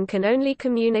consciousness, and can only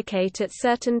communicate at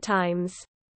certain times.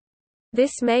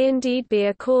 This may indeed be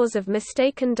a cause of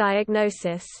mistaken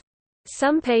diagnosis.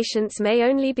 Some patients may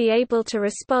only be able to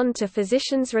respond to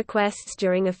physicians' requests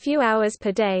during a few hours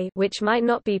per day, which might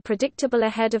not be predictable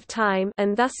ahead of time,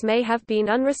 and thus may have been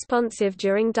unresponsive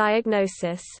during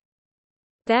diagnosis.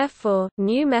 Therefore,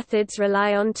 new methods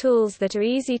rely on tools that are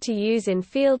easy to use in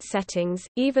field settings,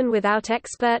 even without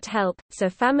expert help, so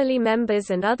family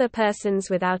members and other persons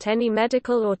without any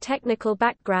medical or technical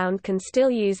background can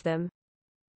still use them.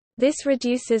 This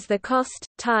reduces the cost,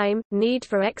 time, need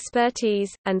for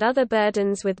expertise, and other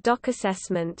burdens with DOC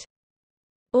assessment.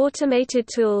 Automated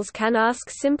tools can ask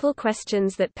simple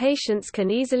questions that patients can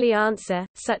easily answer,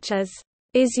 such as,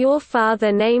 "Is your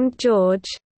father named George?"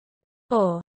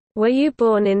 or, "Were you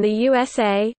born in the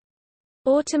USA?"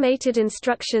 Automated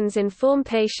instructions inform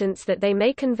patients that they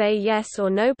may convey yes or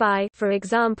no by, for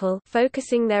example,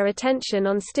 focusing their attention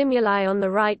on stimuli on the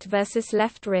right versus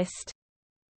left wrist.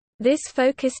 This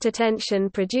focused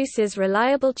attention produces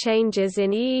reliable changes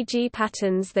in EEG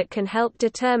patterns that can help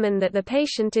determine that the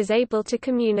patient is able to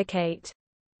communicate.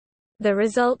 The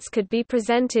results could be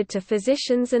presented to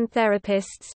physicians and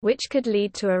therapists, which could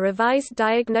lead to a revised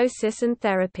diagnosis and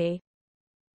therapy.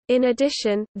 In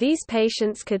addition, these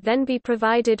patients could then be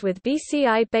provided with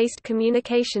BCI-based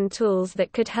communication tools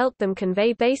that could help them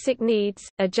convey basic needs,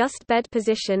 adjust bed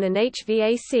position and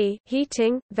HVAC,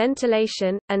 heating,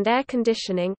 ventilation, and air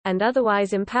conditioning, and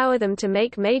otherwise empower them to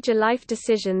make major life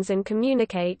decisions and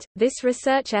communicate. This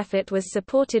research effort was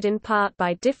supported in part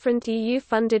by different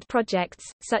EU-funded projects,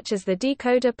 such as the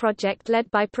Decoder project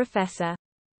led by Professor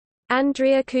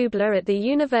Andrea Kubler at the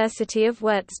University of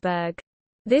Würzburg.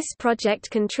 This project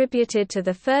contributed to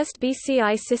the first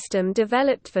BCI system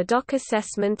developed for DOC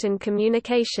assessment and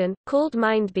communication, called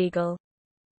MindBeagle.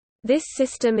 This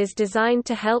system is designed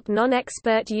to help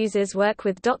non-expert users work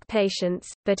with DOC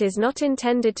patients, but is not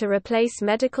intended to replace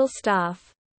medical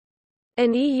staff.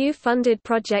 An EU-funded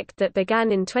project that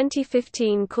began in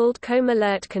 2015 called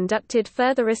ComeAlert conducted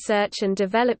further research and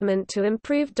development to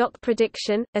improve DOC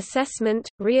prediction, assessment,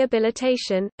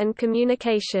 rehabilitation, and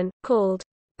communication, called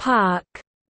PARC.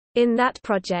 In that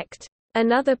project.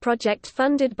 Another project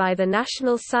funded by the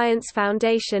National Science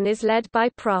Foundation is led by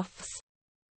Profs.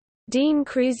 Dean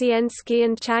Kruzienski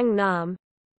and Chang Nam.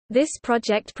 This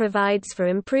project provides for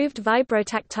improved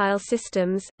vibrotactile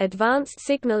systems, advanced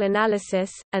signal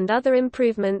analysis, and other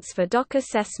improvements for doc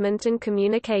assessment and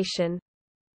communication.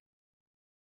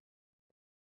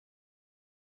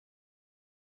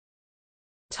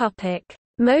 Topic: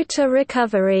 Motor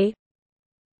recovery.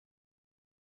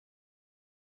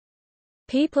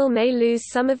 People may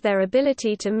lose some of their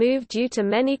ability to move due to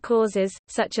many causes,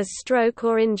 such as stroke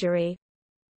or injury.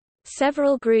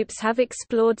 Several groups have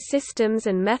explored systems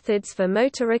and methods for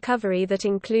motor recovery that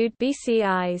include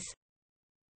BCIs.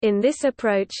 In this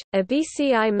approach, a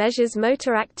BCI measures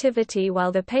motor activity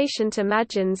while the patient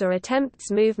imagines or attempts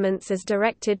movements as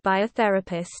directed by a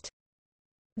therapist.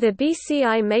 The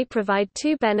BCI may provide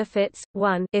two benefits.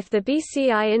 1, if the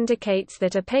BCI indicates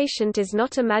that a patient is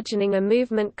not imagining a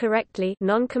movement correctly,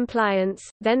 non-compliance,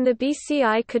 then the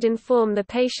BCI could inform the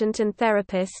patient and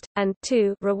therapist, and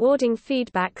 2, rewarding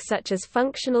feedback such as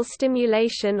functional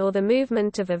stimulation or the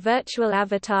movement of a virtual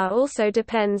avatar also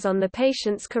depends on the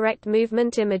patient's correct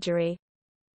movement imagery.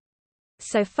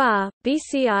 So far,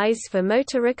 BCIs for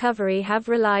motor recovery have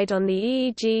relied on the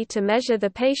EEG to measure the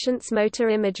patient's motor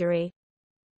imagery.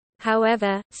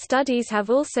 However, studies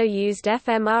have also used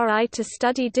fMRI to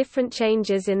study different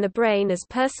changes in the brain as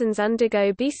persons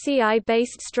undergo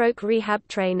BCI-based stroke rehab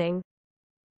training.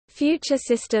 Future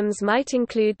systems might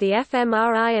include the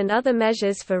fMRI and other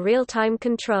measures for real-time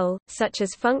control, such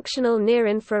as functional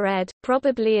near-infrared,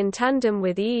 probably in tandem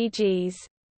with EEGs.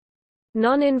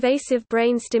 Non-invasive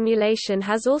brain stimulation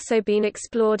has also been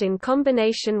explored in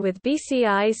combination with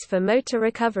BCIs for motor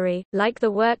recovery. Like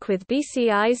the work with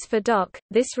BCIs for DOC,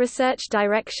 this research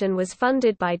direction was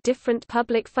funded by different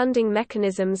public funding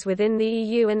mechanisms within the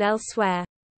EU and elsewhere.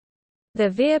 The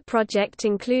VIR project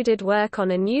included work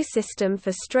on a new system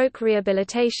for stroke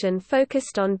rehabilitation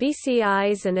focused on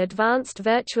BCIs and advanced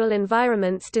virtual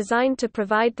environments designed to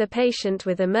provide the patient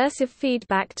with immersive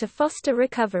feedback to foster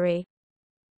recovery.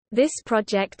 This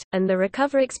project, and the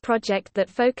RecoverX project that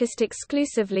focused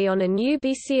exclusively on a new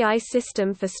BCI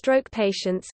system for stroke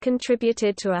patients,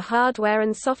 contributed to a hardware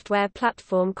and software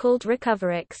platform called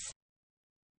RecoverX.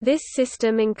 This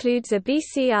system includes a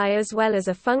BCI as well as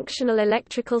a functional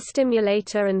electrical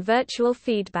stimulator and virtual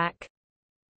feedback.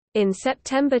 In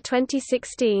September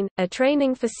 2016, a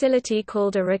training facility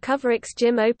called a RecoverX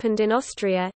Gym opened in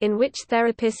Austria, in which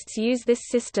therapists use this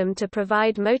system to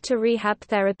provide motor rehab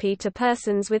therapy to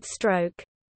persons with stroke.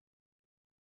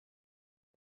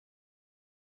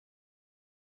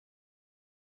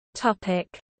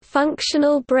 Topic: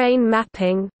 Functional brain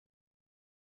mapping.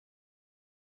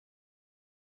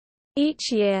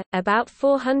 Each year, about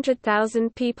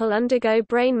 400,000 people undergo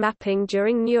brain mapping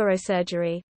during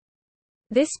neurosurgery.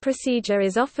 This procedure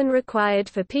is often required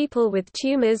for people with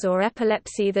tumors or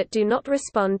epilepsy that do not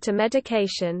respond to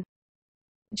medication.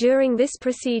 During this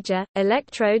procedure,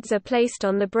 electrodes are placed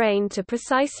on the brain to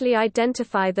precisely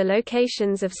identify the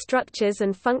locations of structures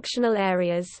and functional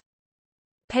areas.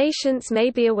 Patients may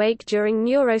be awake during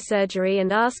neurosurgery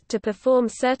and asked to perform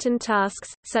certain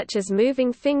tasks, such as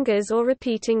moving fingers or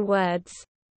repeating words.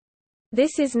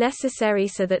 This is necessary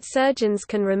so that surgeons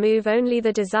can remove only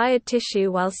the desired tissue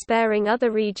while sparing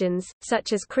other regions,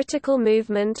 such as critical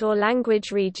movement or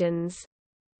language regions.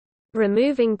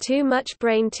 Removing too much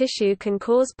brain tissue can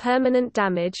cause permanent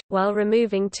damage, while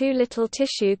removing too little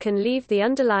tissue can leave the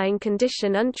underlying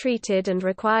condition untreated and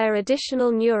require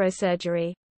additional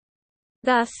neurosurgery.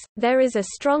 Thus, there is a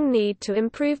strong need to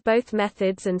improve both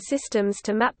methods and systems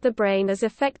to map the brain as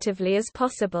effectively as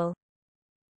possible.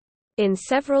 In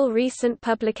several recent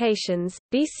publications,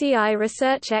 BCI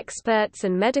research experts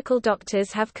and medical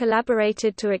doctors have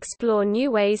collaborated to explore new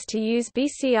ways to use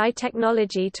BCI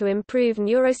technology to improve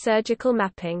neurosurgical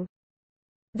mapping.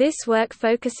 This work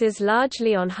focuses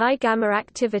largely on high gamma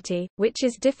activity, which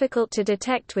is difficult to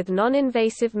detect with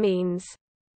non-invasive means.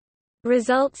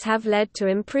 Results have led to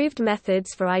improved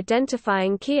methods for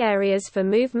identifying key areas for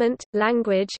movement,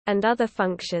 language, and other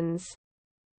functions.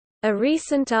 A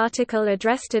recent article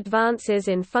addressed advances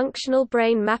in functional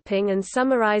brain mapping and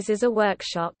summarizes a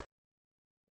workshop.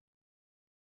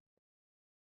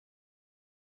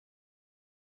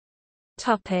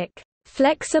 Topic: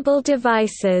 Flexible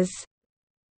devices.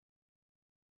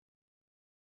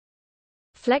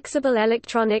 Flexible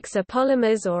electronics are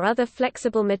polymers or other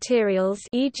flexible materials,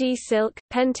 e.g. silk,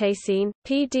 pentacene,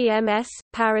 PDMS,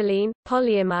 parylene,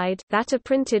 polyamide, that are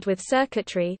printed with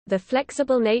circuitry. The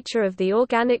flexible nature of the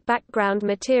organic background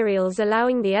materials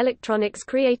allowing the electronics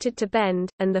created to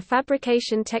bend, and the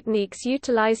fabrication techniques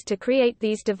utilized to create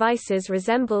these devices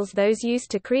resembles those used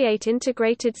to create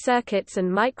integrated circuits and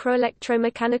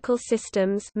microelectromechanical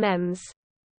systems (MEMS).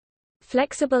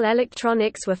 Flexible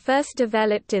electronics were first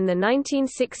developed in the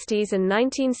 1960s and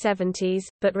 1970s,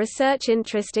 but research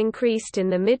interest increased in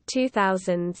the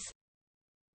mid-2000s.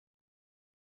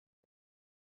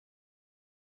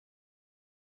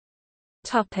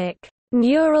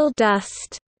 Neural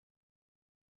dust.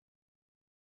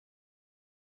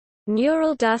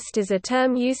 Neural dust is a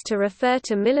term used to refer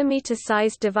to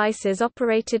millimeter-sized devices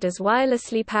operated as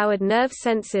wirelessly powered nerve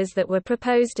sensors that were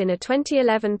proposed in a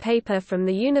 2011 paper from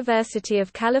the University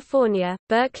of California,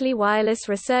 Berkeley Wireless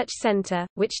Research Center,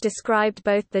 which described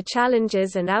both the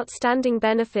challenges and outstanding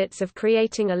benefits of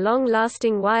creating a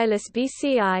long-lasting wireless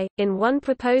BCI. In one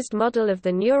proposed model of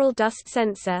the neural dust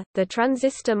sensor, the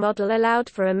transistor model allowed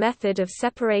for a method of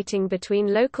separating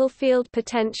between local field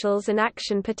potentials and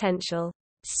action potential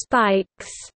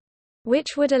spikes,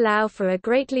 which would allow for a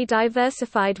greatly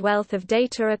diversified wealth of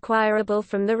data acquirable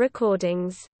from the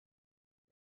recordings.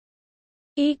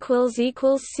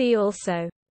 See also